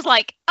more. And I was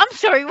like, I'm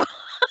sorry, what?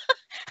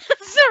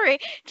 I'm sorry,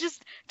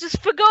 just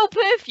forgo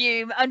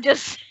perfume and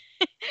just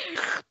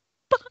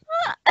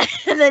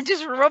and then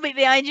just rub it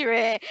behind your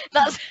ear.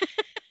 That's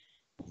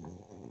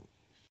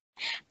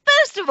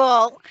first of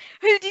all,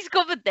 who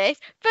discovered this?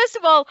 First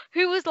of all,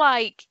 who was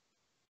like,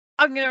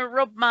 I'm gonna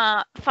rub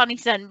my fanny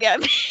scent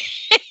behind me.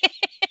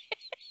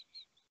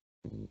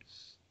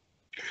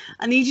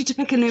 I need you to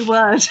pick a new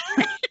word.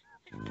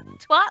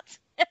 Twat.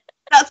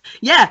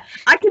 Yeah,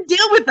 I can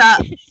deal with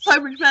that so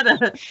much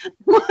better.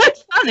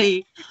 What's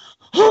funny?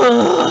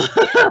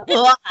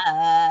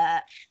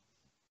 I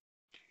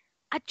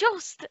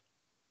don't.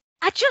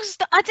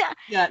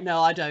 Yeah,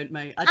 no, I don't,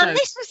 mate. I And don't.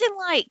 this was in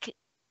like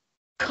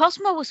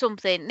Cosmo or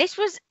something. It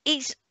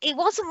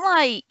wasn't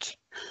like,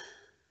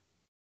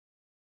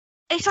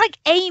 it's like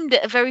aimed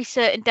at a very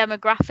certain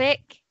demographic.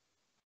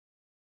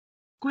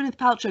 Gwyneth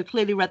Paltrow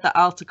clearly read that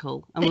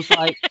article and was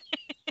like,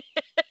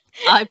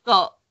 I've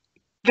got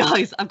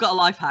a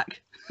life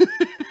hack.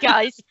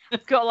 Guys,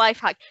 I've got a life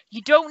hack.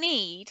 You don't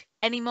need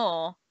any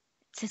more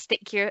to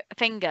stick your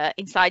finger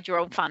inside your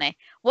own fanny.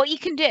 What you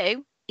can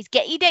do is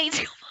get your date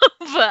to come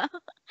over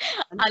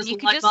and you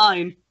can like just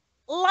mine.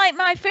 light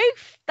my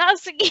foof.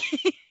 That's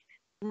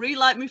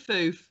Relight me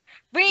foof.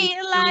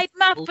 relight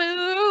my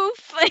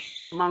foof.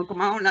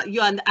 Come on.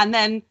 You and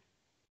then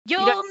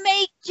You'll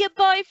make your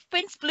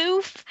boyfriend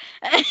sploof.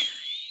 that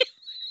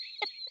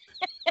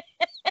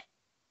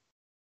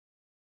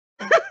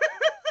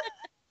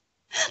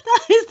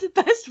is the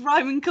best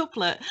rhyming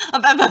couplet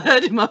I've ever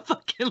heard in my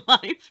fucking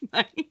life,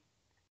 mate.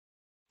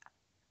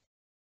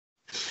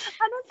 And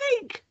I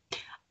think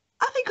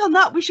on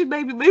that we should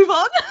maybe move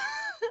on.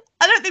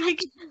 I don't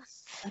think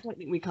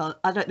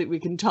we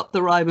can top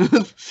the rhyme of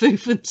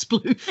foof and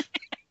sploof.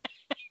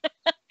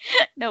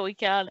 No, we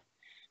can't.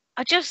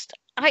 Do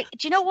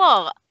you know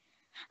what?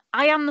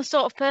 I am the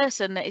sort of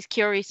person that is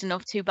curious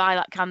enough to buy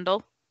that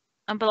candle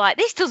and be like,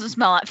 this doesn't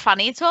smell like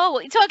fanny at all. What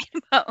are you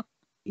talking about?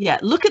 Yeah,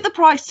 look at the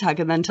price tag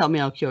and then tell me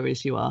how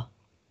curious you are.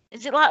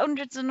 Is it like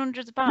hundreds and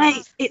hundreds of pounds?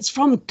 Mate, it's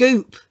from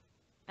Goop.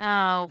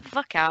 Oh,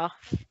 fuck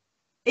off.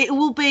 It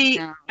will be...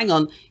 No. Hang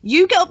on.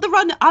 You get up the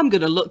run. I'm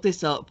going to look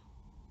this up.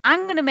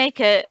 I'm going to make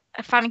a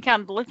fanny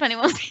candle if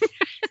anyone's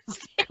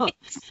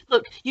interested.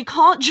 Look, you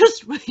can't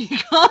just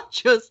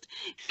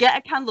get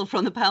a candle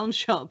from the pound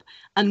shop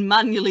and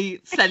manually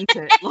scent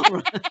it,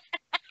 Laura.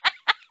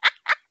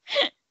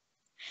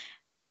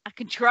 I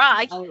can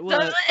try. How it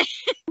works.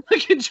 I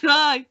can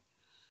try.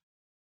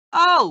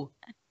 Oh!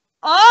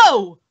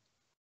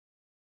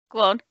 Go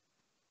on.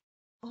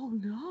 Oh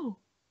no.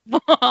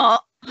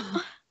 What?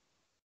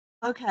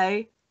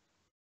 Okay.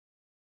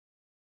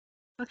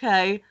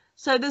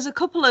 So there's a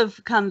couple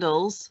of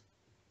candles.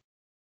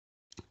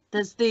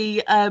 There's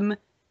the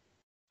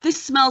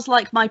this smells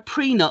like my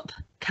prenup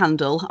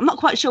candle. I'm not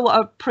quite sure what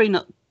a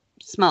prenup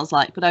smells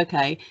like, but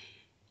okay.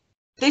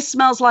 This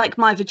smells like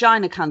my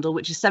vagina candle,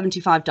 which is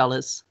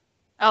 $75.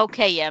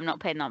 Okay, yeah, I'm not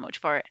paying that much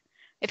for it.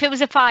 If it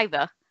was a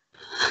 $5.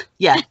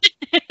 Yeah.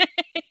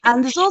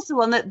 And there's also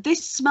one that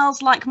this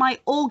smells like my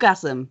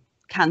orgasm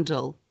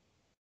candle.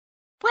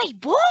 Wait,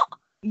 what?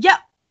 Yep.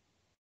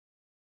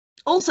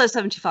 Also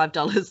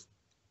 $75.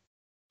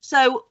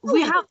 So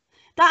we have,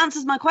 that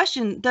answers my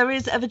question. There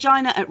is a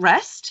vagina at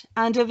rest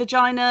and a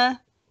vagina.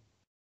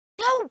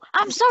 No,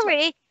 I'm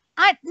sorry.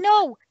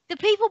 No, the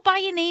people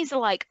buying these are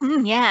like,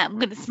 yeah, I'm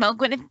gonna smell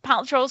Gwyneth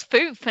Paltrow's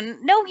foof, and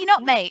no, you're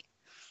not, mate.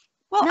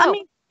 Well, No. I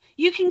mean,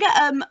 you can get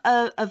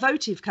a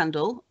votive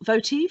candle.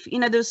 Votive, you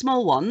know, those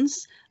small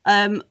ones.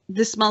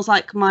 This smells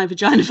like my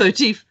vagina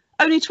votive.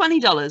 Only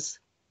 $20.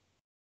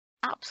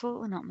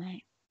 Absolutely not,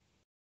 mate.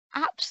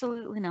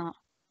 Absolutely not.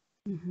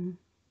 Mm-hmm.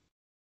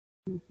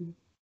 Mm-hmm.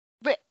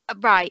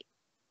 Right.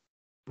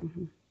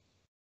 Mm-hmm.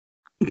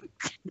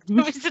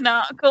 There was an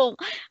article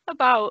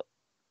about.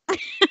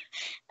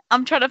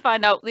 I'm trying to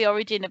find out the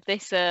origin of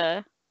this.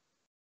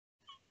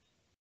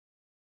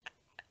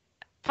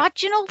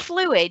 Vaginal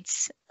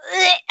fluids.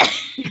 I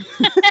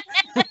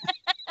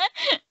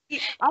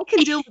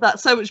can deal with that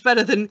so much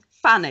better than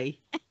Fanny.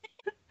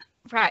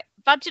 Right,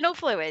 vaginal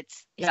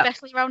fluids, Yep.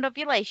 especially around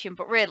ovulation,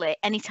 but really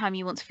anytime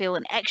you want to feel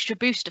an extra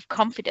boost of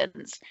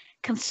confidence,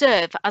 can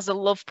serve as a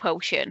love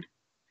potion.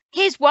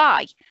 Here's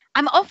why.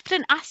 I'm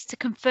often asked to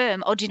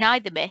confirm or deny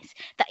the myth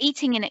that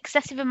eating an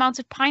excessive amount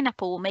of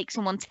pineapple will make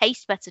someone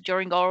taste better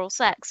during oral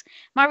sex.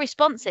 My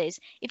response is,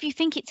 if you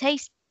think it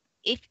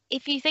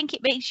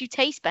makes you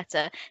taste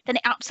better, then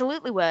it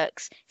absolutely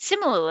works.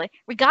 Similarly,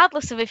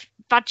 regardless of if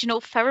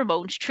vaginal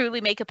pheromones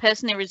truly make a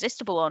person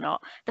irresistible or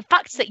not, the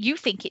fact that you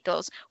think it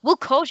does will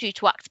cause you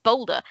to act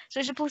bolder. So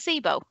it's a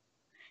placebo.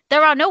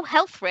 There are no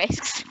health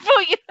risks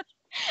for you.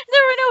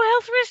 There are no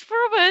health risks for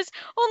others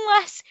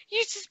unless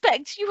you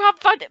suspect you have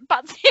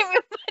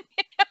bacterial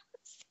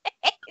vaginosis.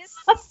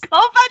 I've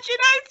got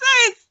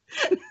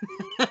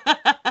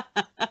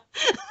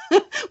vaginosis!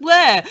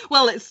 Where?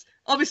 Well, it's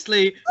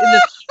obviously in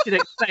the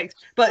you'd expect,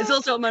 but it's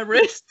also on my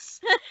wrists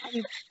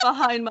and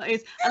behind my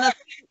ears. And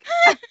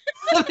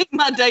I think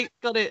my date's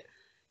got it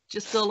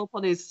just all up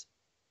on his...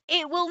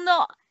 It will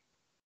not.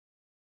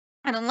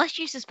 And unless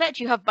you suspect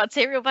you have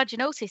bacterial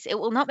vaginosis, it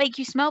will not make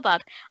you smell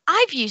bad.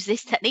 I've used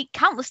this technique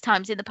countless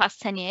times in the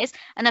past 10 years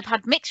and I've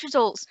had mixed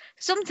results.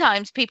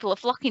 Sometimes people are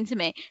flocking to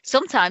me.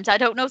 Sometimes I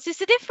don't notice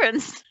the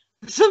difference.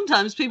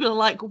 Sometimes people are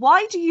like,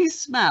 why do you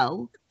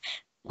smell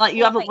like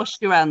you haven't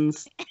washed your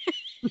hands?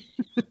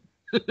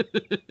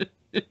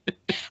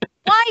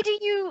 Why do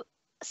you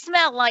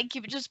smell like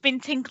you've just been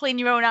tinkling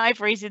your own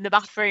ivories in the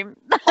bathroom?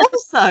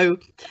 Also,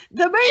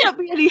 there may not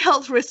be any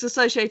health risks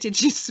associated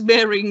to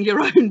smearing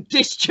your own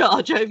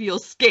discharge over your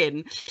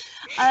skin,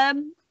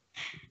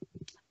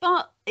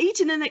 but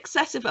eating an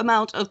excessive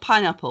amount of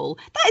pineapple,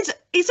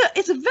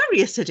 it's a very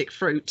acidic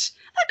fruit.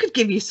 That could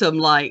give you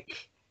some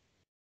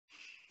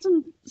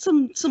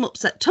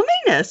upset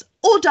tumminess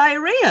or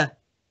diarrhea.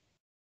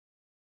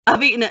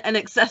 I've eaten an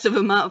excessive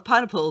amount of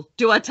pineapple.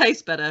 Do I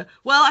taste better?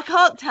 Well, I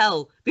can't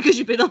tell because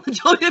you've been on the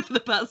toilet for the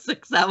past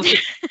 6 hours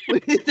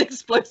with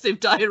explosive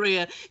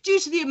diarrhea due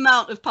to the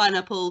amount of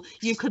pineapple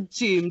you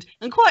consumed.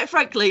 And quite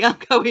frankly, I'm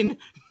going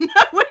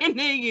nowhere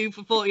near you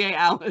for 48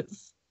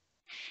 hours.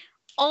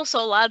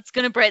 Also, lads,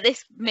 going to break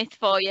this myth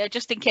for you,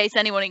 just in case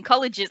anyone in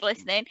college is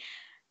listening.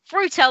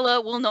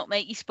 Fruitella will not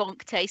make your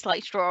spunk taste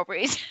like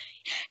strawberries.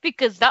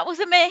 Because that was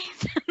a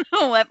myth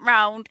that went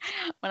round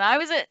when I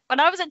was at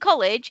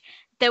college.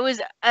 There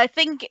was, I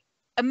think,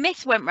 a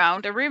myth went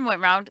round, a rumour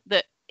went round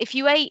that if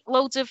you ate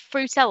loads of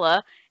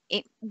Fruitella,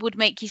 it would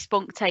make your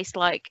spunk taste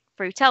like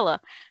Fruitella.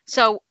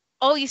 So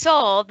all you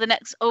saw over the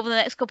next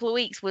couple of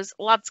weeks was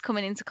lads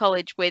coming into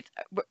college with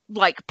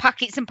like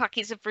packets and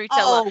packets of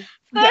Fruitella.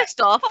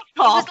 First off, it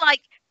was like,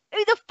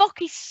 who the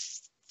fuck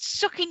is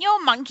sucking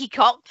your monkey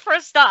cock for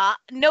a start?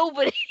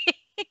 Nobody.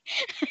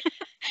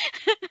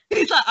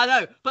 He's like, I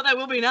know, but there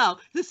will be now.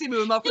 They see me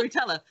with my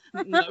Fruitella.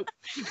 No.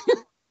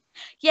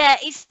 Yeah,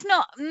 it's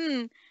not.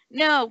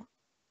 No.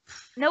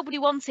 Nobody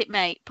wants it,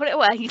 mate. Put it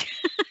away.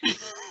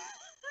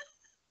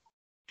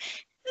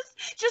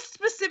 Just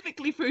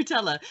specifically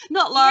Fruitella,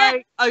 not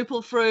like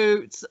opal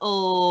fruits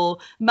or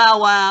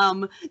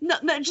Mawam.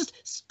 No, just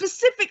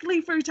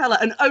specifically Fruitella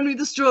and only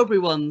the strawberry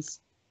ones.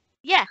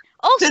 Yeah.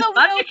 Also,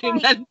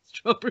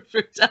 strawberry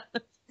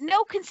Fruitella.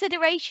 No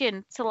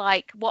consideration to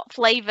like what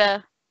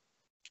flavour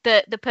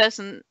the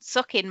person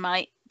sucking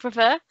might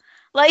prefer.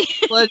 Like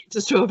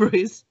to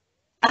strawberries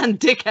and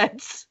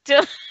dickheads.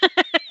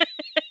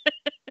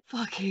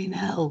 Fucking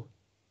hell.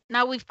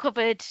 Now we've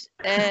covered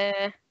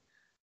our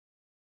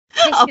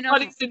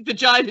bodies in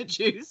vagina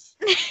juice.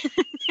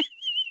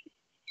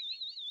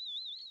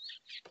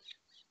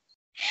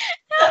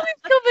 Now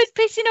we've covered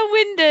pissing on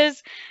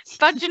windows,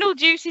 vaginal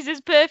juices as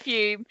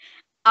perfume,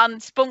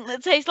 and spunk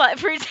that tastes like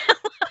Fruitella.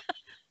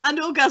 And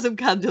orgasm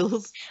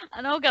candles.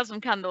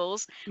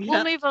 Yeah.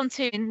 We'll move on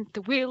to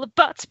the wheel of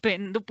butt,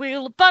 spin the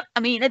wheel of butt.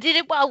 I mean, I did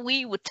it while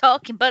we were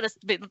talking, but I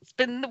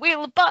spin the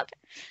wheel of butt.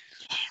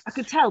 I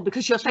could tell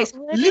because your face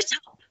lit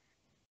up.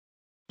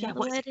 Yeah,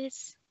 what it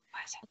is?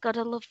 I've got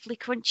a lovely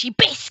crunchy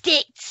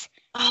biscuit.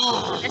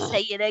 Oh. Let's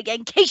say it again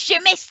in case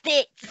you missed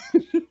it.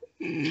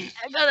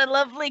 I've got a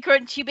lovely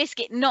crunchy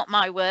biscuit. Not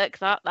my work,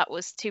 that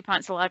was 2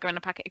 pints of lager and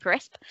a packet of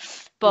crisp.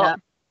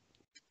 But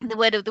the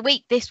word of the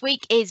week this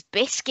week is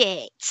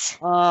biscuit.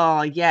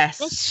 Oh, yes.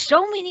 There's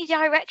so many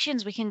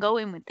directions we can go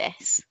in with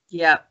this.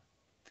 Yeah.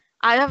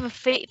 I have a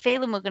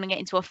feeling we're going to get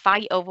into a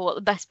fight over what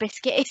the best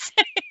biscuit is.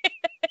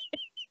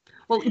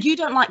 Well, you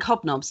don't like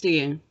hobnobs, do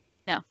you?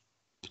 No.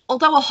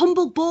 Although a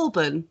humble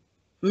bourbon.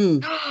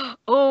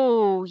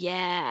 Oh,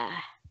 yeah.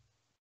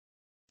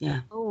 Yeah.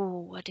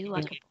 Oh, I do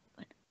like a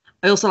bourbon.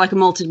 I also like a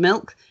malted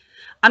milk.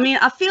 I mean,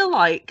 I feel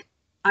like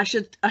I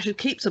should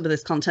keep some of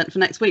this content for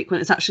next week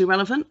when it's actually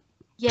relevant.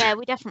 Yeah,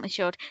 we definitely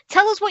should.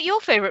 Tell us what your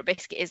favourite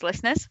biscuit is,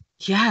 listeners.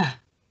 Yeah.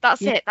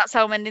 That's it. That's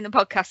how I'm ending the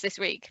podcast this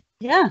week.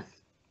 Yeah.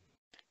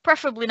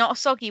 Preferably not a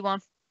soggy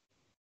one.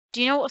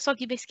 Do you know what a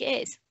soggy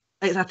biscuit is?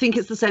 I think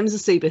it's the same as a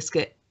sea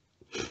biscuit.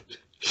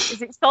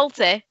 Is it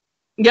salty?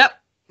 Yep.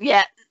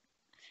 Yeah.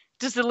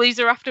 Does the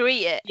loser have to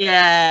eat it?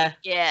 Yeah.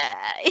 Yeah.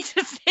 It's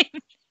the same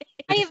thing.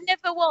 I have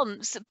never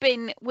once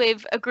been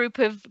with a group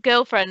of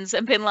girlfriends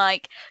and been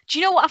like, do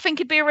you know what I think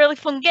would be a really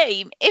fun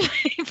game?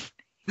 If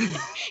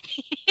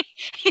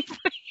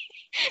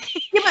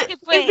Yeah, but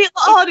it'd be a lot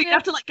harder. You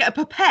have to like get a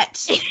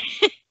pipette.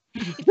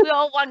 if we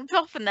all wanked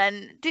off and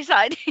then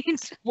decided.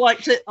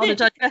 Wiped it on a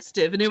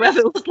digestive, and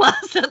whoever was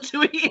last had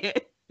to eat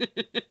it.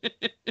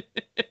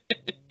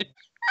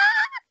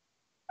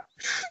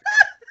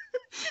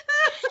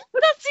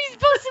 That seems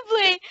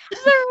possibly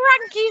the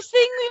rankiest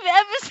thing we've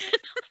ever said on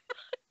the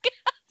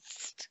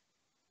podcast.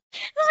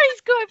 That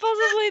is quite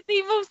possibly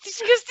the most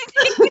disgusting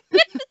thing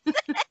we've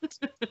ever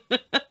said.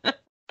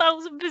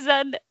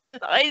 1000%.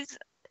 That is.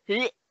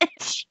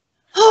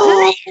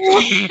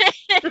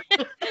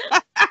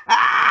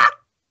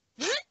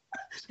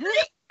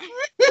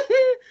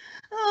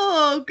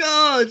 Oh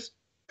God.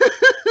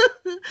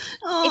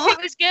 If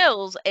it was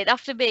girls, it'd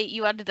have to be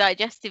you had a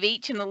digestive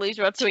each and the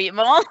loser had to eat them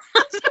all. I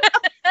was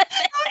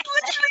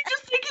literally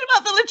just thinking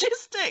about the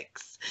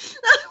logistics.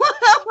 That's why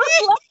I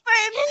was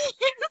laughing.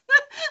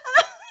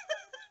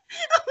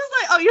 I was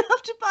like, oh, you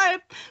have to buy a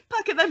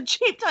pack of them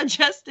cheap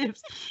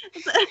digestives.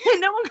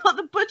 No one got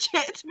the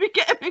budget to be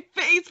getting me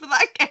fees for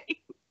that game.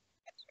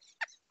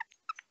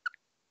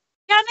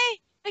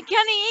 I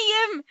can't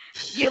eat him.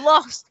 You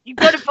lost. You've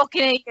got to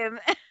fucking eat him.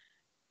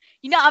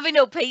 You're not having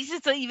no pieces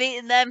till you've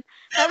eaten them.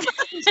 I'm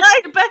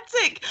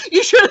diabetic.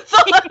 You should have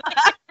thought of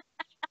that.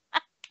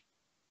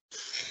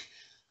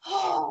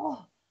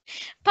 Oh.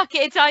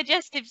 Packet of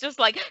digestives just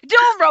like,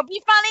 don't rub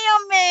your fanny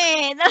on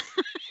me.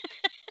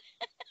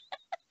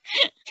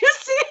 You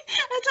see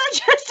a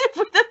digestive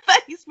with a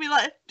face be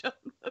like, don't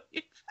rub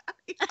your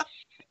fanny on me.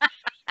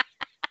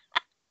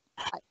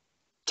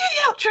 Do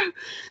the outro.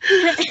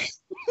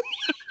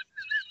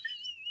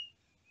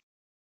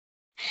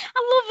 I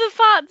love the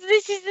fact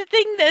this is the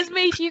thing that's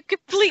made you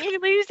completely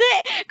lose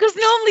it. Because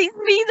normally it's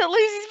me that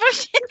loses my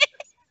shit.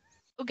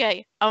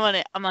 Okay, I'm on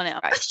it.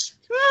 Right.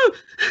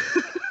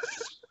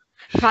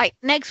 Right,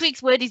 next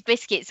week's word is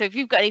biscuit. So if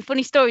you've got any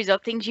funny stories or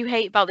things you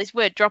hate about this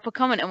word, drop a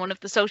comment on one of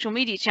the social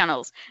media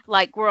channels.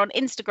 Like, we're on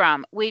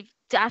Instagram.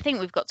 I think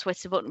we've got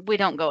Twitter, but we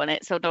don't go on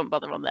it, so don't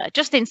bother on there.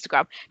 Just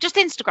Instagram. Just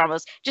Instagram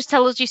us. Just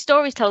tell us your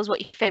stories. Tell us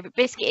what your favourite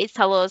biscuit is.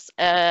 Tell us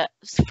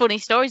funny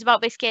stories about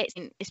biscuits,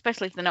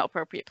 especially if they're not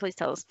appropriate. Please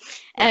tell us.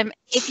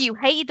 If you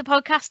hated the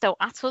podcast, don't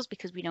at us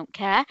because we don't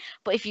care.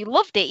 But if you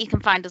loved it, you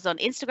can find us on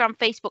Instagram,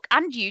 Facebook,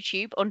 and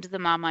YouTube under the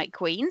Marmite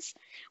Queens,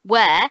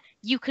 where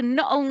you can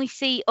not only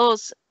see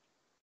us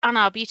and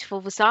our beautiful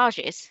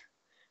visages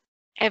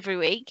every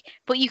week,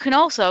 but you can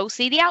also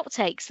see the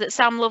outtakes that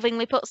Sam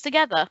lovingly puts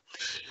together,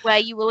 where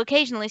you will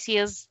occasionally see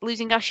us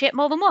losing our shit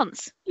more than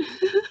once.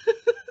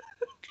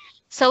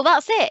 So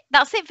that's it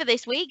for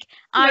this week. Yep.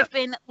 I've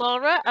been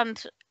Laura,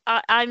 and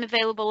I'm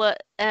available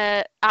at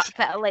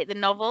Better Late the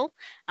Novel,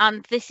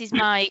 and this is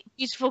my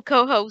beautiful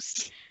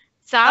co-host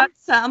Sam.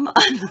 Sam,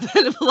 I'm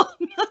available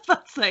on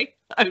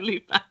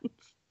OnlyFans,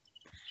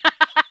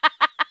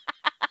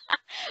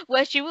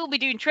 where she will be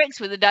doing tricks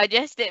with a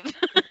digestive.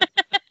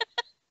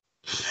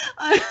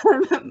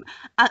 I'm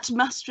at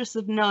Mistress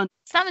of None.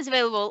 Sam is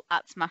available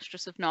at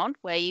Mistress of None,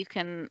 where you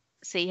can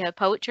see her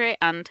poetry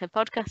and her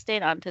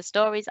podcasting and her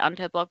stories and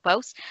her blog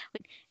posts.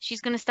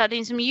 She's going to start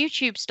doing some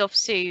YouTube stuff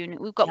soon.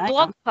 We've got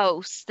blog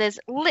posts. There's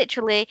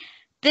literally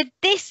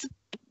this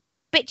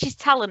bitch's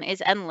talent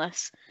is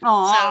endless.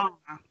 Aww. So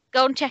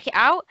go and check it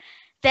out.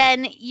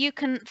 Then you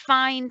can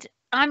find.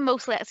 I'm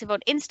mostly active on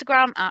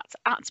Instagram at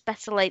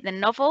Better Late Than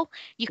Novel.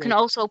 You can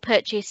also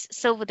purchase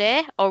Silver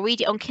Day or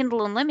read it on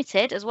Kindle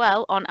Unlimited as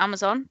well on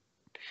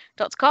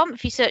Amazon.com.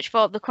 If you search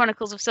for The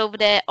Chronicles of Silver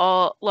Day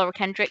or Laura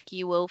Kendrick,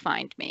 you will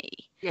find me.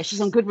 Yeah,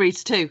 she's on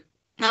Goodreads too.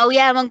 Oh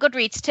yeah, I'm on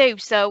Goodreads too.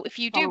 So if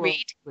you do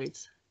read,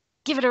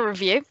 give it a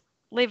review.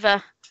 Leave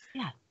a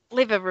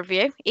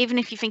review. Even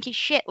if you think it's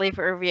shit, leave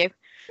a review.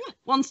 Yeah,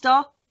 1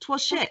 star.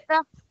 'Twas shit.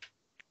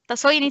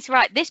 That's all you need to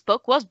write. This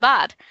book was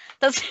bad.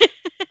 That's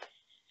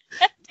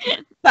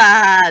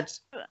bad.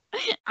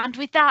 And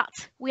with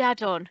that, we are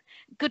done.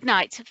 Good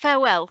night.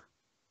 Farewell.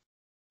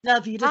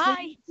 Love you.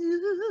 Bye.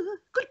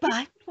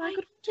 Goodbye.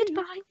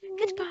 Goodbye.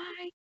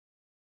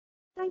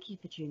 Thank you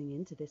for tuning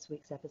in to this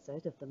week's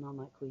episode of the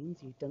Marmite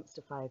Queens, you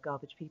dumpster fire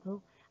garbage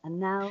people. And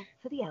now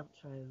for the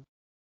outro.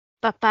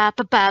 You can't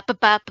afford a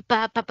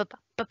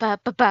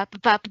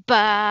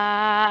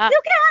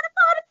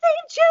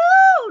theme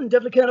tune.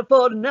 Definitely can't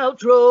afford an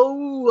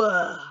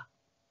outro.